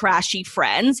like trashy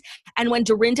friends. And when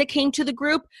Dorinda came to the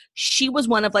group, she was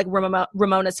one of like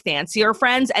Ramona's fancier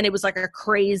friends, and it was like a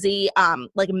crazy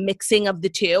like mixing of the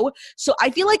two. So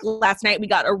I feel like last night we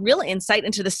got a real insight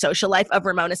into the social life of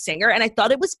Ramona Singer, and I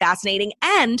thought it was fascinating.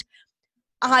 And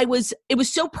it was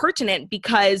so pertinent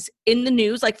because in the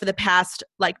news, like for the past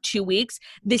like 2 weeks,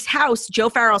 this house, Joe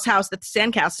Farrell's house, the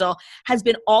Sandcastle, has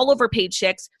been all over Page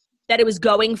Six, that it was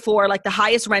going for like the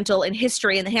highest rental in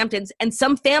history in the Hamptons. And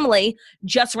some family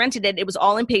just rented it. It was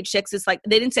all in Page Six. It's like,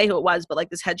 they didn't say who it was, but like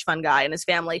this hedge fund guy and his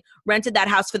family rented that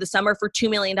house for the summer for $2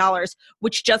 million,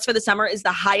 which just for the summer is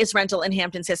the highest rental in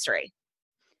Hamptons history.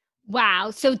 Wow.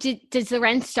 So does the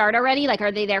rent start already? Like,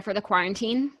 are they there for the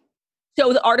quarantine?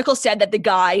 So the article said that the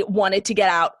guy wanted to get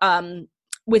out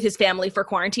with his family for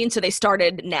quarantine, so they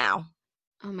started now.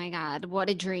 Oh my God, what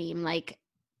a dream. Like,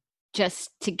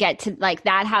 just to get to like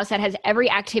that house that has every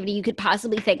activity you could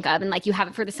possibly think of, and like you have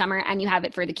it for the summer and you have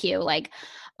it for the queue. Like,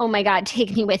 oh my God,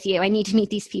 take me with you. I need to meet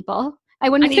these people. I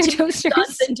want to meet their toasters.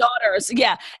 Sons and daughters.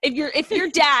 Yeah. If your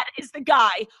dad is the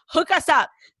guy, hook us up.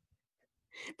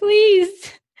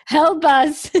 Please help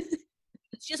us.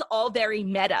 It's just all very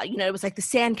meta. You know, it was like the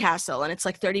Sandcastle and it's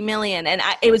like 30 million. And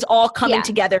it was all coming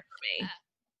together for me.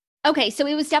 Okay, so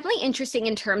it was definitely interesting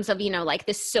in terms of, you know, like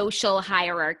the social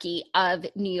hierarchy of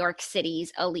New York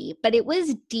City's elite, but it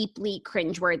was deeply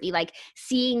cringeworthy, like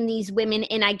seeing these women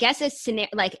in, I guess,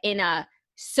 in a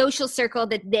social circle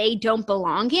that they don't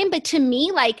belong in. But to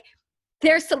me, like,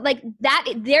 they're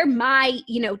my,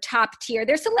 you know, top tier.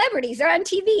 They're celebrities. They're on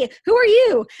TV. Who are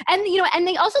you? And, you know, and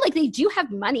they also like, they do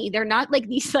have money. They're not like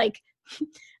these, like,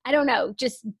 I don't know,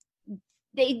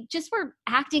 they just were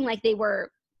acting like they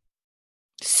were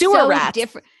sewer rats.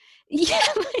 Different. Yeah.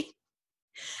 Like,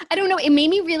 I don't know. It made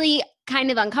me really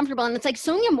kind of uncomfortable. And it's like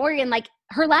Sonia Morgan, like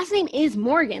her last name is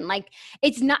Morgan. Like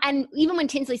it's not, and even when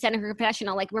Tinsley said in her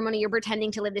confessional, like, Ramona, you're pretending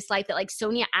to live this life that like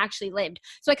Sonia actually lived.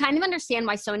 So I kind of understand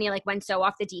why Sonia like went so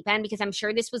off the deep end, because I'm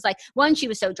sure this was like, one, she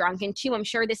was so drunk, and two, I'm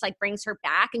sure this like brings her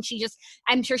back. And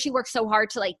I'm sure she worked so hard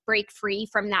to like break free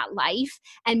from that life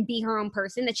and be her own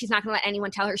person that she's not going to let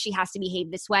anyone tell her she has to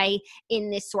behave this way in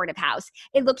this sort of house.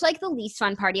 It looked like the least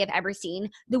fun party I've ever seen.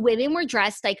 The women were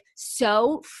dressed like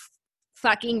so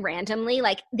fucking randomly,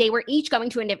 like they were each going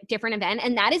to a different event.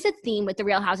 And that is a theme with the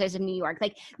Real Housewives of New York.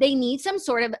 Like they need some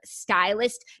sort of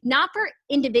stylist, not for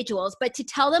individuals, but to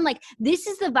tell them like, this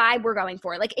is the vibe we're going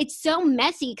for. Like it's so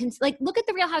messy. Like look at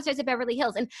the Real Housewives of Beverly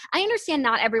Hills. And I understand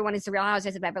not everyone is the Real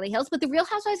Housewives of Beverly Hills, but the Real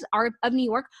Housewives of New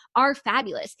York are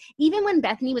fabulous. Even when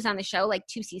Bethany was on the show like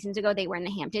 2 seasons ago, they were in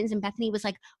the Hamptons, and Bethany was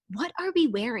like, what are we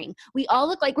wearing? We all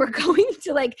look like we're going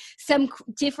to like some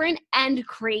different and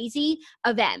crazy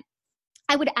event.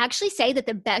 I would actually say that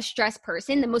the best dressed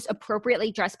person, the most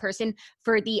appropriately dressed person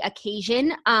for the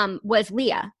occasion was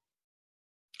Leah.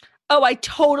 Oh, I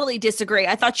totally disagree.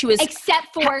 I thought she was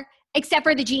except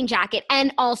for the jean jacket.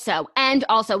 And also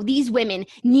these women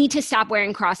need to stop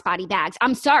wearing crossbody bags.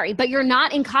 I'm sorry, but you're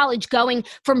not in college going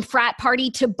from frat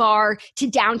party to bar to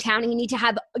downtown, and you need to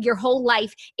have your whole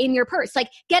life in your purse. Like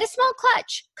get a small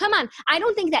clutch. Come on. I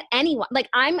don't think that anyone, like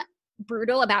I'm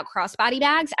brutal about crossbody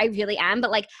bags. I really am.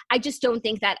 But like, I just don't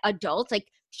think that adults like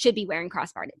should be wearing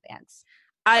crossbody bags.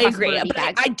 I possible agree, Ruby but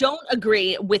I bags. don't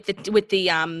agree with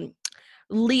the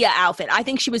Leah outfit. I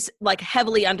think she was like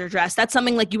heavily underdressed. That's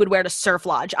something like you would wear to Surf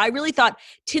Lodge. I really thought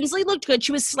Tinsley looked good.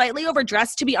 She was slightly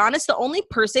overdressed. To be honest, the only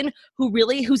person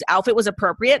whose outfit was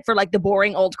appropriate for like the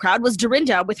boring old crowd was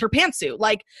Dorinda with her pantsuit.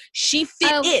 Like she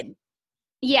fit Oh, in.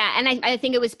 yeah, and I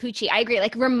think it was Poochie. I agree.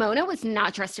 Like Ramona was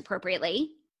not dressed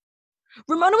appropriately.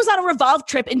 Ramona was on a Revolve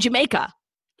trip in Jamaica.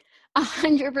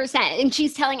 100%. And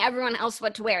she's telling everyone else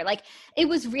what to wear. Like it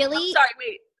was really. I'm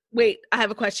sorry, wait. I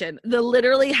have a question.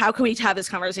 How can we have this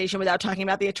conversation without talking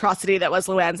about the atrocity that was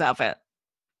Luann's outfit?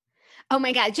 Oh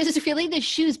my God, just really the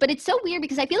shoes. But it's so weird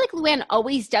because I feel like Luann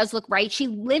always does look right. She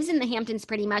lives in the Hamptons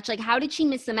pretty much. Like, how did she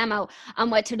miss the memo on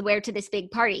what to wear to this big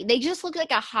party? They just look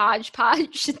like a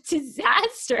hodgepodge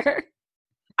disaster.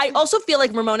 I also feel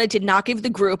like Ramona did not give the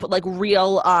group like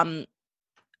real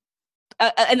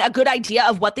a good idea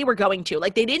of what they were going to.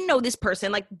 Like they didn't know this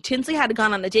person. Like Tinsley had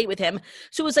gone on a date with him.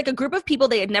 So it was like a group of people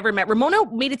they had never met. Ramona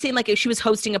made it seem like she was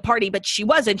hosting a party, but she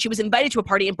wasn't. She was invited to a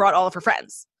party and brought all of her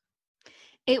friends.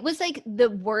 It was like the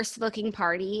worst looking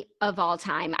party of all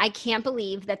time. I can't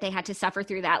believe that they had to suffer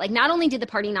through that. Like, not only did the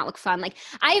party not look fun, like,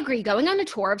 I agree, going on a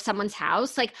tour of someone's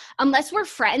house, like, unless we're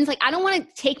friends, like, I don't want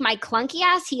to take my clunky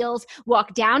ass heels,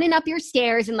 walk down and up your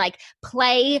stairs, and like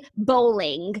play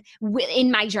bowling in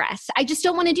my dress. I just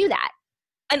don't want to do that.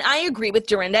 And I agree with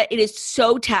Dorinda. It is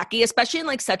so tacky, especially in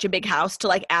like such a big house, to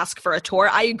like ask for a tour.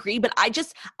 I agree, but I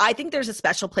think there's a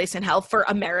special place in hell for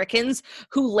Americans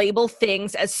who label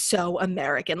things as so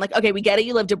American. Like, okay, we get it,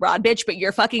 you lived abroad, bitch, but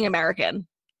you're fucking American.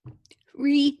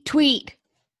 Retweet.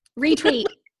 Retweet.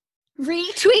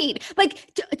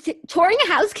 Like, touring a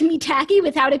house can be tacky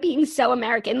without it being so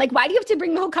American. Like, why do you have to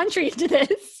bring the whole country into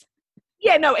this?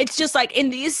 Yeah, no, it's just like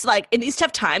in these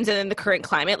tough times and in the current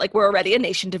climate, like we're already a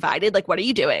nation divided. Like, what are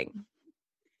you doing?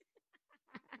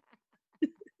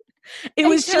 It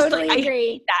was totally just like, I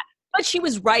hate that. But she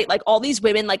was right. Like all these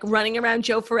women like running around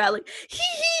Joe Farrell, like,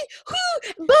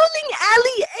 bowling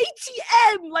alley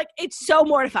ATM. Like, it's so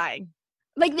mortifying.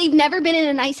 Like they've never been in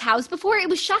a nice house before. It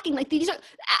was shocking. Like these are,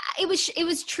 it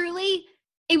was truly,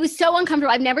 it was so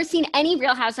uncomfortable. I've never seen any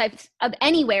Real Housewives of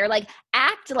anywhere like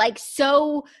act like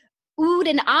so ood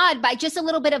and odd by just a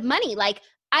little bit of money. Like,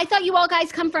 I thought you all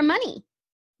guys come from money.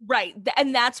 Right.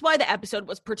 And that's why the episode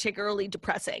was particularly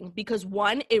depressing because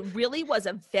one, it really was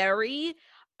a very,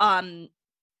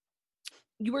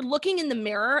 you were looking in the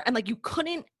mirror and like you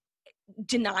couldn't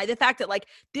deny the fact that like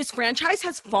this franchise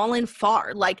has fallen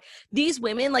far. Like these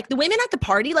women, like the women at the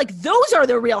party, like those are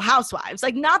the Real Housewives,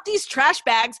 like not these trash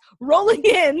bags rolling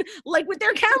in like with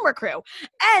their camera crew.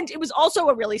 And it was also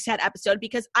a really sad episode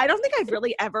because I don't think I've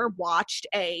really ever watched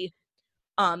a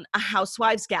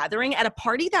housewives gathering at a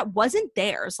party that wasn't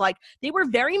theirs. Like they were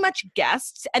very much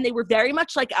guests and they were very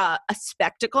much like a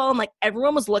spectacle and like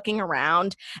everyone was looking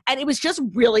around and it was just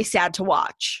really sad to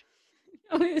watch.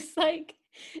 It was like,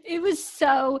 it was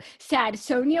so sad.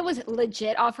 Sonia was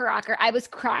legit off her rocker. I was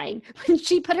crying when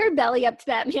she put her belly up to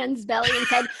that man's belly and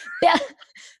said,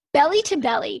 belly to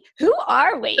belly, who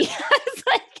are we? I was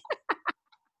like,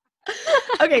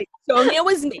 okay, Sonia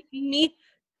was making me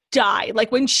die.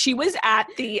 Like when she was at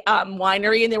the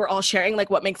winery and they were all sharing like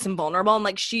what makes them vulnerable. And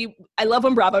like I love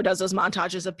when Bravo does those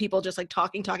montages of people just like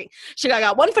talking. She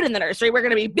got one foot in the nursery. We're going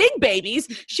to be big babies.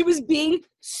 She was being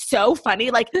so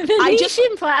funny. Like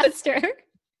Venetian plaster.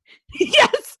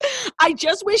 Yes. I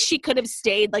just wish she could have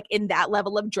stayed like in that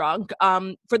level of drunk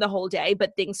for the whole day,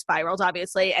 but things spiraled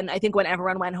obviously. And I think when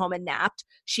everyone went home and napped,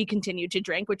 she continued to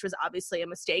drink, which was obviously a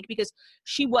mistake because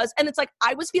and it's like,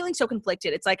 I was feeling so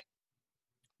conflicted. It's like,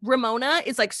 Ramona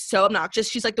is like so obnoxious.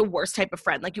 She's like the worst type of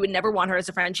friend. Like you would never want her as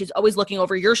a friend. She's always looking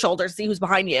over your shoulder to see who's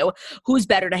behind you, who's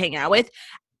better to hang out with.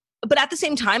 But at the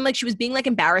same time, like she was being like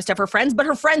embarrassed of her friends, but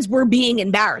her friends were being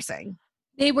embarrassing.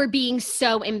 They were being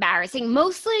so embarrassing.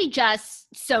 Mostly just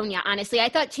Sonia, honestly. I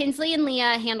thought Tinsley and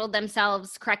Leah handled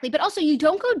themselves correctly, but also you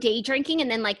don't go day drinking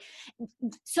and then like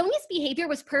Sonia's behavior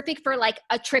was perfect for like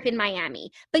a trip in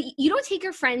Miami, but you don't take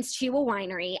your friends to a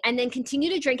winery and then continue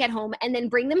to drink at home and then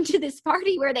bring them to this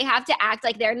party where they have to act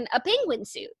like they're in a penguin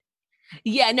suit.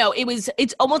 Yeah, no,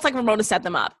 it's almost like Ramona set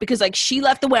them up because like she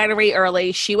left the winery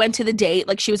early. She went to the date.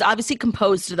 Like she was obviously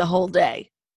composed the whole day.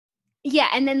 Yeah,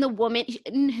 and then the woman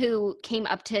who came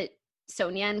up to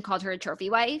Sonia and called her a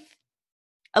trophy wife.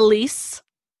 Elise.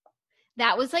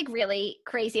 That was like really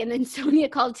crazy. And then Sonia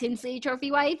called Tinsley a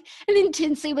trophy wife. And then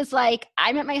Tinsley was like,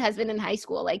 I met my husband in high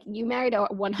school. Like, you married a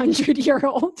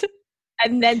 100-year-old.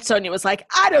 And then Sonia was like,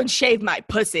 I don't shave my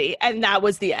pussy. And that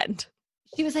was the end.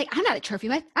 She was like, I'm not a trophy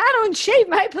wife. I don't shave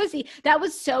my pussy. That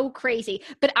was so crazy.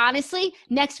 But honestly,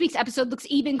 next week's episode looks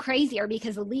even crazier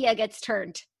because Leah gets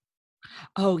turned.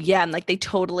 Oh yeah, and like they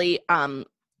totally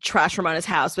trash Ramona's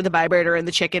house with the vibrator and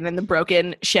the chicken and the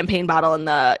broken champagne bottle in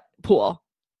the pool.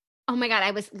 Oh my God,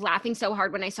 I was laughing so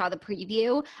hard when I saw the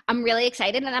preview. I'm really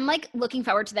excited and I'm like looking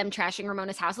forward to them trashing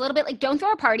Ramona's house a little bit. Like, don't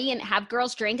throw a party and have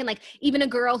girls drink. And like, even a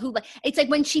girl who, like, it's like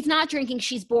when she's not drinking,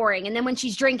 she's boring. And then when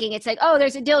she's drinking, it's like, oh,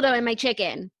 there's a dildo in my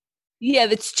chicken. Yeah,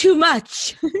 that's too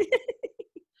much.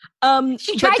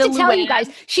 She tried to tell you guys.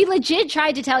 She legit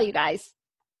tried to tell you guys.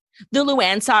 The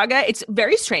Luann saga, it's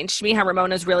very strange to me how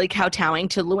Ramona's really kowtowing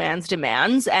to Luann's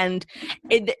demands. And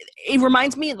it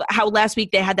reminds me of how last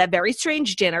week they had that very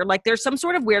strange dinner. Like there's some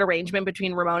sort of weird arrangement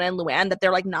between Ramona and Luann that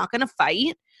they're like not going to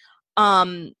fight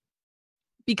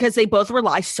because they both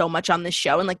rely so much on this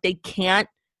show and like they can't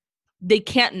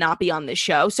not be on this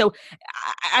show. So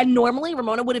I normally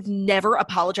Ramona would have never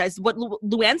apologized. What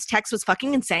Luann's text was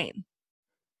fucking insane.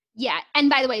 Yeah. And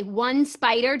by the way, one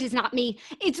spider does not mean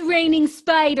it's raining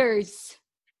spiders.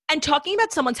 And talking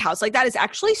about someone's house like that is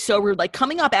actually so rude. Like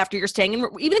coming up after you're staying in,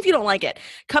 even if you don't like it,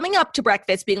 coming up to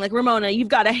breakfast being like, Ramona, you've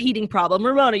got a heating problem.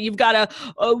 Ramona, you've got a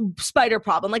spider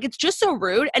problem. Like it's just so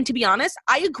rude. And to be honest,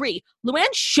 I agree.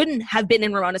 Luann shouldn't have been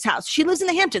in Ramona's house. She lives in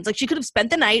the Hamptons. Like she could have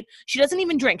spent the night. She doesn't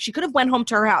even drink. She could have went home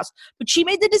to her house. But she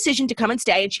made the decision to come and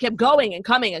stay. And she kept going and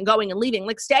coming and going and leaving.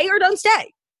 Like stay or don't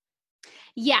stay.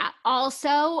 Yeah.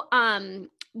 Also,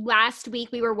 last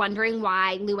week we were wondering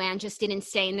why Luann just didn't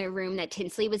stay in the room that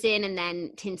Tinsley was in, and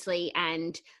then Tinsley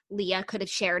and Leah could have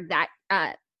shared that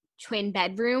twin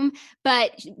bedroom.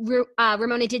 But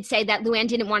Ramona did say that Luann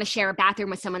didn't want to share a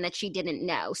bathroom with someone that she didn't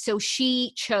know, so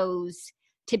she chose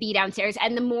to be downstairs.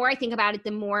 And the more I think about it,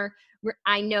 the more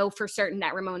I know for certain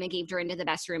that Ramona gave Dorinda the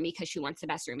best room because she wants the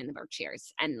best room in the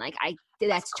Berkshires, and like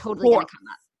that's totally going to come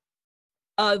up.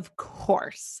 Of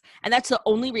course. And that's the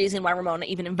only reason why Ramona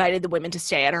even invited the women to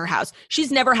stay at her house.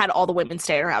 She's never had all the women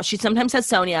stay at her house. She sometimes has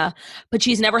Sonia, but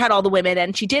she's never had all the women.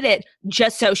 And she did it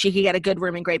just so she could get a good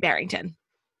room in Great Barrington.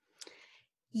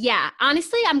 Yeah,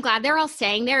 honestly, I'm glad they're all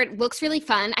staying there. It looks really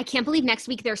fun. I can't believe next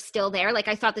week they're still there. Like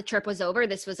I thought the trip was over.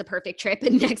 This was a perfect trip.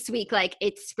 And next week, like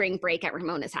it's spring break at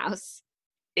Ramona's house.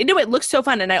 No, it looks so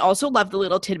fun. And I also love the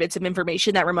little tidbits of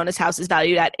information that Ramona's house is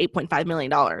valued at $8.5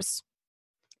 million.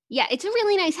 Yeah, it's a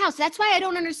really nice house. That's why I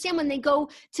don't understand when they go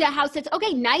to a house that's,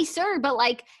 okay, nicer, but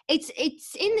like it's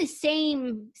in the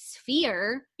same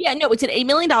sphere. Yeah, no, it's an $8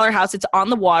 million house. It's on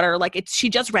the water. Like she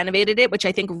just renovated it, which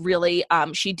I think really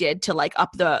she did to like up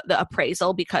the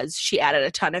appraisal because she added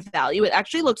a ton of value. It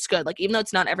actually looks good. Like even though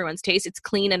it's not everyone's taste, it's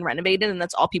clean and renovated, and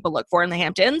that's all people look for in the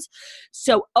Hamptons.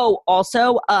 So,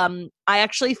 also, I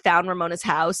actually found Ramona's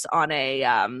house on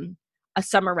a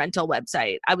summer rental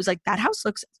website. I was like, that house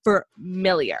looks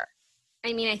familiar.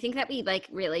 I mean, I think that we like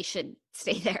really should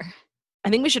stay there. I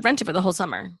think we should rent it for the whole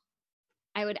summer.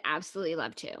 I would absolutely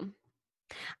love to.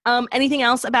 Anything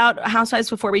else about Housewives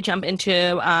before we jump into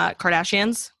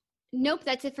Kardashians? Nope,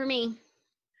 that's it for me.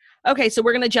 Okay, so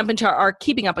we're going to jump into our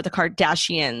Keeping Up with the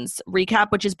Kardashians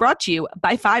recap, which is brought to you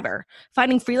by Fiverr.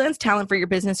 Finding freelance talent for your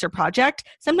business or project?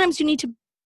 Sometimes you need to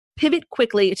pivot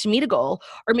quickly to meet a goal,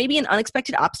 or maybe an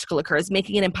unexpected obstacle occurs,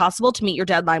 making it impossible to meet your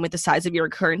deadline with the size of your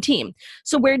current team.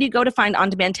 So where do you go to find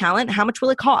on-demand talent? How much will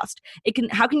it cost?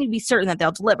 How can you be certain that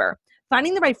they'll deliver?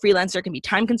 Finding the right freelancer can be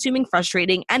time-consuming,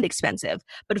 frustrating, and expensive,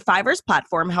 but Fiverr's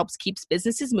platform helps keeps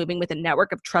businesses moving with a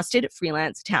network of trusted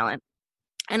freelance talent.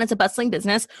 And it's a bustling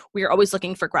business. We are always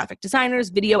looking for graphic designers,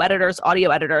 video editors,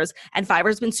 audio editors, and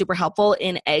Fiverr's been super helpful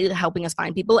in A, helping us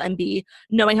find people, and B,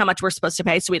 knowing how much we're supposed to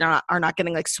pay so we are not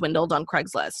getting like swindled on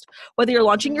Craigslist. Whether you're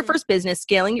launching your first business,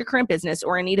 scaling your current business,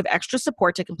 or in need of extra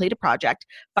support to complete a project,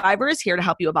 Fiverr is here to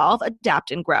help you evolve,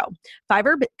 adapt, and grow.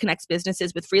 Fiverr connects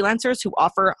businesses with freelancers who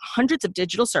offer hundreds of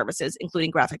digital services, including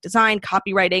graphic design,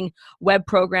 copywriting, web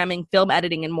programming, film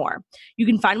editing, and more. You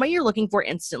can find what you're looking for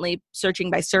instantly,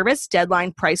 searching by service,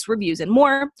 deadline, price, reviews, and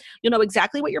more. You'll know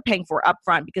exactly what you're paying for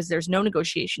upfront because there's no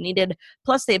negotiation needed.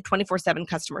 Plus, they have 24/7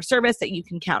 customer service that you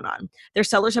can count on. Their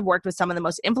sellers have worked with some of the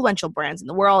most influential brands in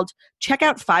the world. Check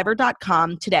out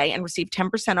Fiverr.com today and receive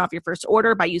 10% off your first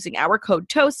order by using our code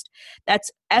TOAST.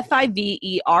 That's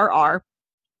Fiverr.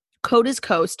 Code is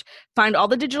COAST. Find all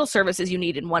the digital services you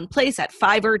need in one place at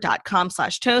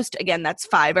fiverr.com/toast. Again, that's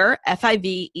Fiverr,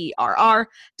 Fiverr.com,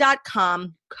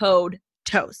 code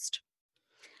TOAST.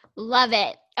 Love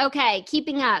it. Okay,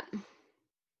 keeping up.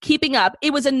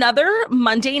 It was another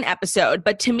mundane episode,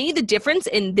 but to me, the difference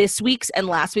in this week's and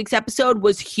last week's episode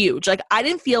was huge. Like, I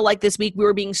didn't feel like this week we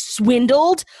were being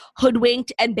swindled,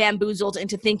 hoodwinked, and bamboozled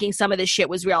into thinking some of this shit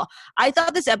was real. I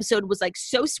thought this episode was like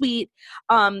so sweet.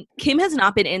 Kim has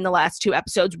not been in the last two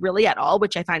episodes really at all,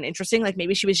 which I find interesting. Like,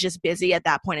 maybe she was just busy at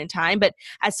that point in time, but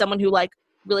as someone who like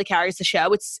really carries the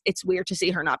show. It's weird to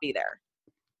see her not be there.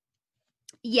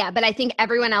 Yeah, but I think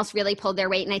everyone else really pulled their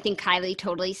weight, and I think Kylie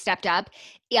totally stepped up.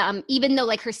 Even though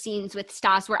like her scenes with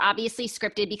Stas were obviously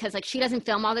scripted because like she doesn't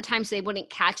film all the time, so they wouldn't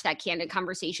catch that candid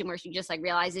conversation where she just like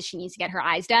realizes she needs to get her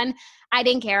eyes done. I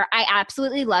didn't care. I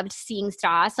absolutely loved seeing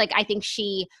Stas. Like I think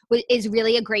she is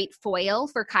really a great foil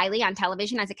for Kylie on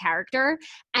television as a character,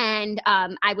 and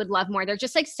I would love more. They're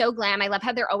just like so glam. I love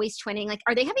how they're always twinning. Like,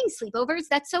 are they having sleepovers?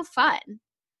 That's so fun.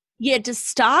 Yeah, does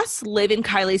Stas live in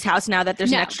Kylie's house now that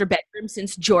there's an extra bedroom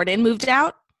since Jordan moved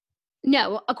out?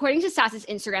 No, according to Stas's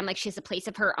Instagram, like she has a place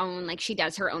of her own, like she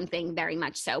does her own thing very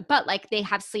much so. But like they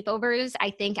have sleepovers,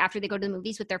 I think, after they go to the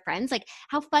movies with their friends. Like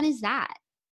how fun is that?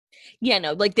 Yeah,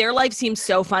 no, like their life seems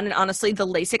so fun. And honestly, the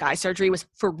LASIK eye surgery was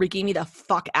freaking me the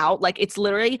fuck out. Like it's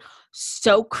literally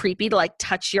so creepy to like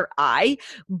touch your eye.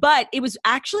 But it was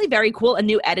actually very cool. A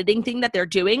new editing thing that they're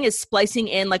doing is splicing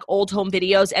in like old home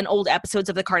videos and old episodes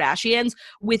of the Kardashians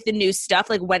with the new stuff,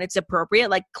 like when it's appropriate.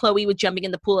 Like Khloe was jumping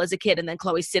in the pool as a kid and then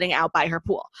Khloe sitting out by her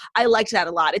pool. I liked that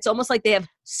a lot. It's almost like they have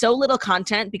so little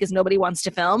content because nobody wants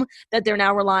to film that they're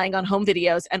now relying on home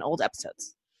videos and old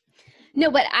episodes. No,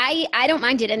 but I don't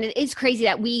mind it. And it is crazy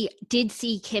that we did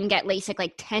see Kim get LASIK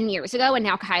like 10 years ago, and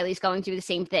now Kylie's going through the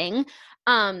same thing.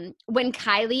 When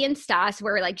Kylie and Stas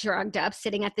were like drugged up,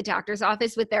 sitting at the doctor's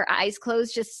office with their eyes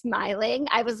closed, just smiling,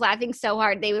 I was laughing so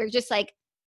hard. They were just like,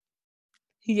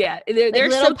 yeah, they're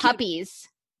little so puppies.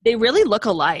 They really look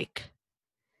alike.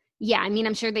 Yeah, I mean,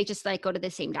 I'm sure they just like go to the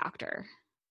same doctor.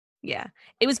 Yeah,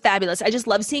 it was fabulous. I just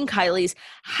love seeing Kylie's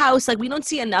house. Like we don't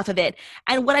see enough of it.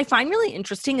 And what I find really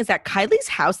interesting is that Kylie's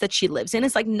house that she lives in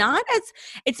is like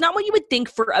it's not what you would think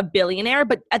for a billionaire,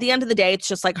 but at the end of the day, it's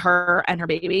just like her and her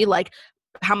baby. Like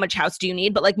how much house do you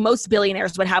need? But like most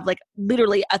billionaires would have like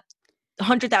literally a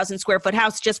 100,000 square foot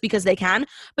house just because they can.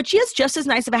 But she has just as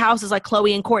nice of a house as like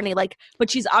Khloe and Kourtney. Like, but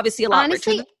she's obviously a lot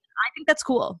richer. I think that's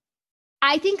cool.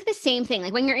 I think the same thing.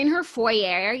 Like when you're in her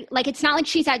foyer, like it's not like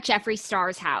she's at Jeffree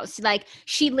Star's house. Like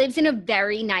she lives in a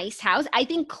very nice house. I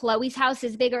think Khloe's house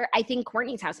is bigger. I think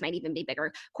Kourtney's house might even be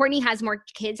bigger. Kourtney has more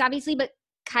kids, obviously, but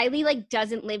Kylie like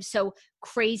doesn't live so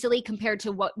crazily compared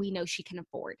to what we know she can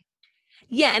afford.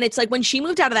 Yeah, and it's like when she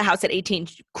moved out of the house at 18,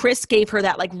 Chris gave her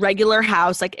that like regular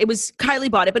house. Like it was, Kylie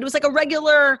bought it, but it was like a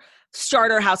regular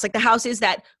starter house, like the houses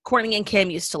that Kourtney and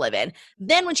Kim used to live in.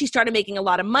 Then when she started making a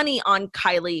lot of money on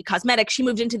Kylie Cosmetics, she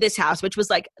moved into this house, which was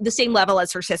like the same level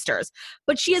as her sisters.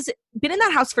 But she has been in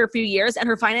that house for a few years and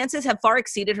her finances have far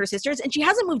exceeded her sisters and she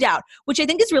hasn't moved out, which I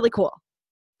think is really cool.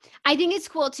 I think it's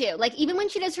cool too. Like even when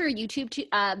she does her YouTube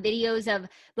videos of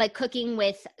like cooking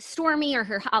with Stormi or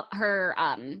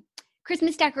her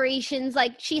Christmas decorations,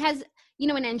 like she has, you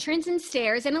know, an entrance and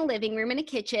stairs and a living room and a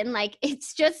kitchen. Like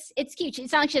it's cute.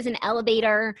 It's not like she has an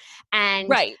elevator and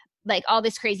like all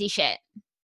this crazy shit.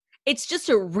 It's just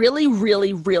a really,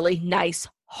 really, really nice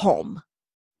home.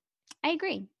 I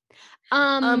agree.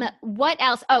 What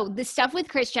else? Oh, the stuff with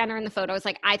Kris Jenner in the photos.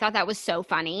 Like I thought that was so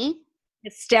funny.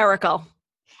 Hysterical.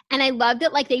 And I loved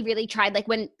it. Like they really tried, like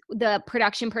when the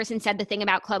production person said the thing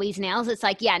about Khloe's nails, it's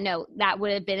like, yeah, no, that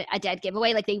would have been a dead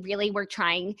giveaway. Like they really were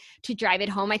trying to drive it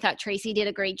home. I thought Tracy did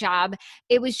a great job.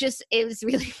 It was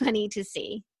really funny to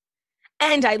see.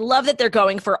 And I love that they're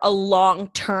going for a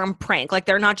long-term prank. Like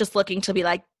they're not just looking to be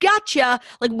like, gotcha.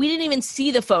 Like we didn't even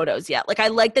see the photos yet. Like I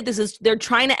like that they're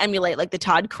trying to emulate like the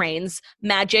Todd Cranes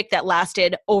magic that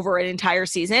lasted over an entire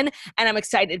season. And I'm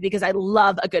excited because I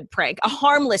love a good prank, a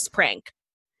harmless prank.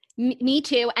 Me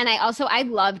too. And I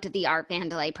loved the Art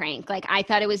Vandelay prank. Like I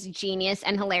thought it was genius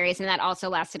and hilarious. And that also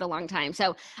lasted a long time.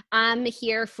 So I'm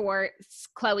here for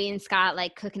Khloe and Scott,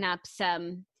 like cooking up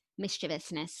some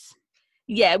mischievousness.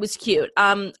 Yeah, it was cute.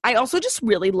 I also just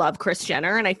really love Kris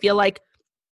Jenner. And I feel like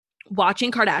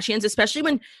watching Kardashians, especially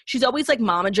when she's always like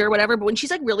momager or whatever, but when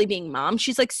she's like really being mom,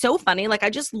 she's like so funny. Like I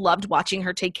just loved watching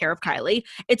her take care of Kylie.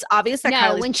 It's obvious that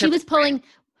Kylie's when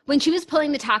she was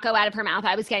pulling the taco out of her mouth,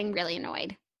 I was getting really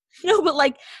annoyed. No, but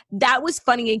like that was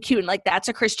funny and cute. And like that's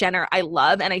a Kris Jenner I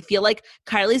love. And I feel like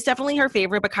Kylie's definitely her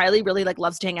favorite, but Kylie really like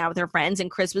loves to hang out with her friends.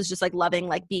 And Kris was just like loving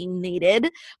like being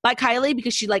needed by Kylie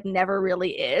because she like never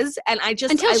really is. And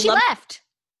until she left.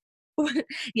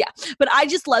 Yeah. But I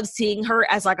just love seeing her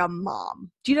as like a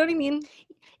mom. Do you know what I mean?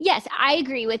 Yes, I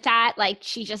agree with that. Like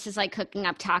she just is like cooking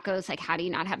up tacos. Like how do you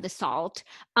not have the salt?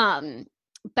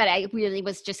 But I really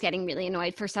was just getting really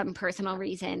annoyed for some personal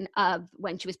reason of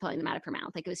when she was pulling them out of her mouth.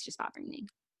 Like it was just bothering me.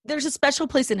 There's a special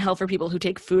place in hell for people who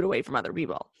take food away from other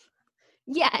people.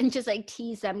 Yeah, and just like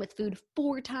tease them with food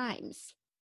 4 times.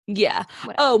 Yeah.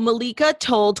 Whatever. Oh, Malika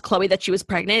told Khloe that she was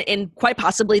pregnant in quite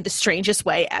possibly the strangest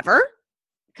way ever.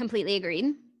 Completely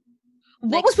agreed.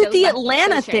 What was with the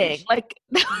Atlanta thing? Like,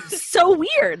 that was so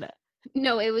weird.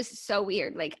 No, it was so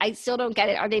weird. Like, I still don't get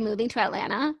it. Are they moving to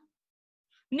Atlanta?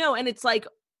 No, and it's like,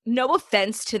 no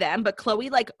offense to them, but Chloe,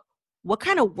 like, what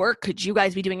kind of work could you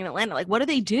guys be doing in Atlanta? Like, what do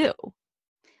they do?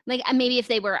 Like, maybe if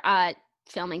they were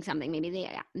filming something, maybe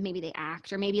they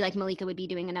act, or maybe like Malika would be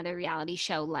doing another reality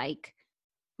show, like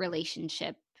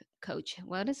Relationship Coach.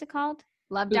 What is it called?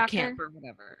 Love Boot Doctor camp or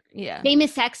whatever. Yeah.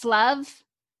 Famous Sex Love.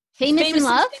 Famous in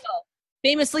Love. Single.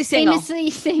 Famously single. Famously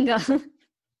single.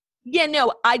 Yeah,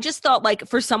 no, I just thought, like,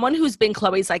 for someone who's been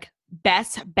Chloe's like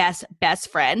best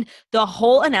friend, the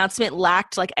whole announcement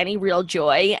lacked like any real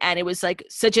joy, and it was like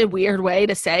such a weird way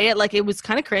to say it. Like, it was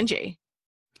kind of cringy.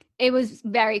 It was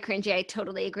very cringy. I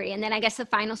totally agree. And then I guess the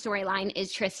final storyline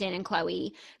is Tristan and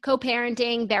Chloe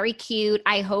co-parenting, very cute.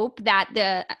 I hope that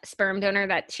the sperm donor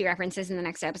that she references in the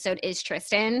next episode is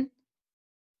Tristan.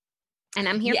 And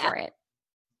I'm here for it.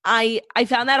 I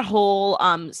found that whole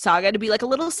saga to be like a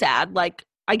little sad. Like,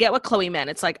 I get what Chloe meant.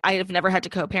 It's like, I have never had to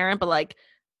co-parent, but like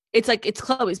it's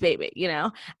Chloe's baby, you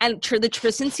know? And the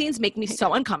Tristan scenes make me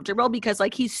so uncomfortable because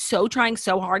like he's so trying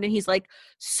so hard and he's like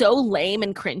so lame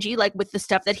and cringy, like with the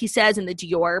stuff that he says and the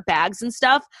Dior bags and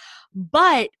stuff.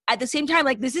 But at the same time,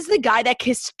 like, this is the guy that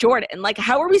kissed Jordan. Like,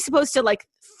 how are we supposed to like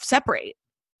separate?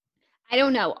 I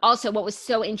don't know. Also, what was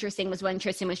so interesting was when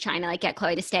Tristan was trying to like get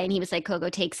Chloe to stay, and he was like, Coco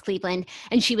takes Cleveland.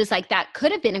 And she was like, that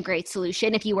could have been a great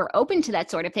solution if you were open to that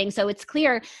sort of thing. So it's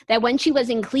clear that when she was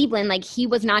in Cleveland, like, he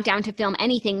was not down to film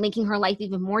anything, making her life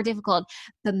even more difficult.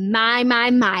 But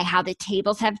my, how the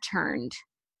tables have turned.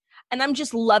 And I'm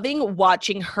just loving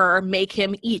watching her make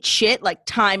him eat shit like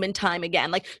time and time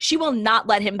again. Like, she will not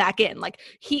let him back in. Like,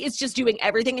 he is just doing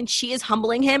everything and she is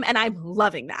humbling him. And I'm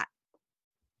loving that.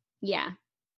 Yeah.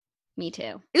 Me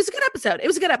too. It was a good episode. It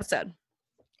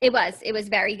was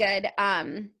very good.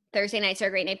 Thursday nights are a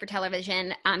great night for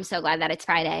television. I'm so glad that it's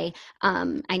Friday.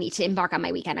 I need to embark on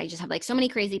my weekend. I just have like so many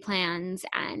crazy plans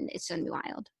and it's going to be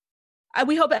wild.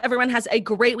 We hope everyone has a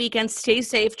great weekend. Stay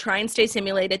safe. Try and stay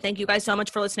simulated. Thank you guys so much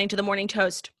for listening to The Morning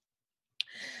Toast,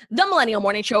 the Millennial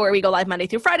Morning Show, where we go live Monday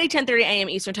through Friday, 10:30 a.m.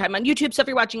 Eastern Time on YouTube. So if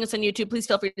you're watching us on YouTube, please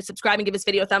feel free to subscribe and give this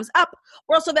video a thumbs up.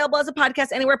 We're also available as a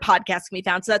podcast anywhere podcasts can be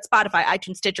found. So that's Spotify,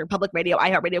 iTunes, Stitcher, Public Radio,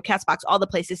 iHeartRadio, CastBox, all the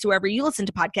places. So wherever you listen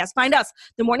to podcasts, find us,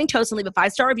 The Morning Toast, and leave a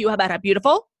 5-star review about how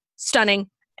beautiful, stunning,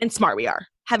 and smart we are.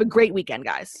 Have a great weekend,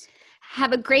 guys.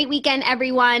 Have a great weekend,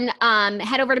 everyone.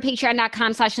 Head over to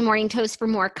patreon.com/themorningtoast for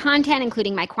more content,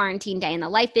 including my quarantine day in the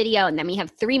life video. And then we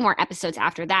have 3 more episodes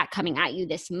after that coming at you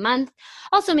this month.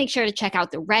 Also, make sure to check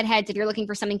out the Redheads. If you're looking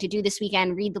for something to do this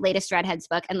weekend, read the latest Redheads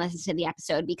book and listen to the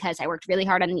episode because I worked really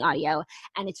hard on the audio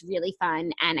and it's really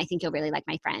fun. And I think you'll really like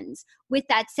my friends. With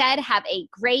that said, have a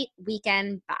great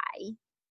weekend. Bye.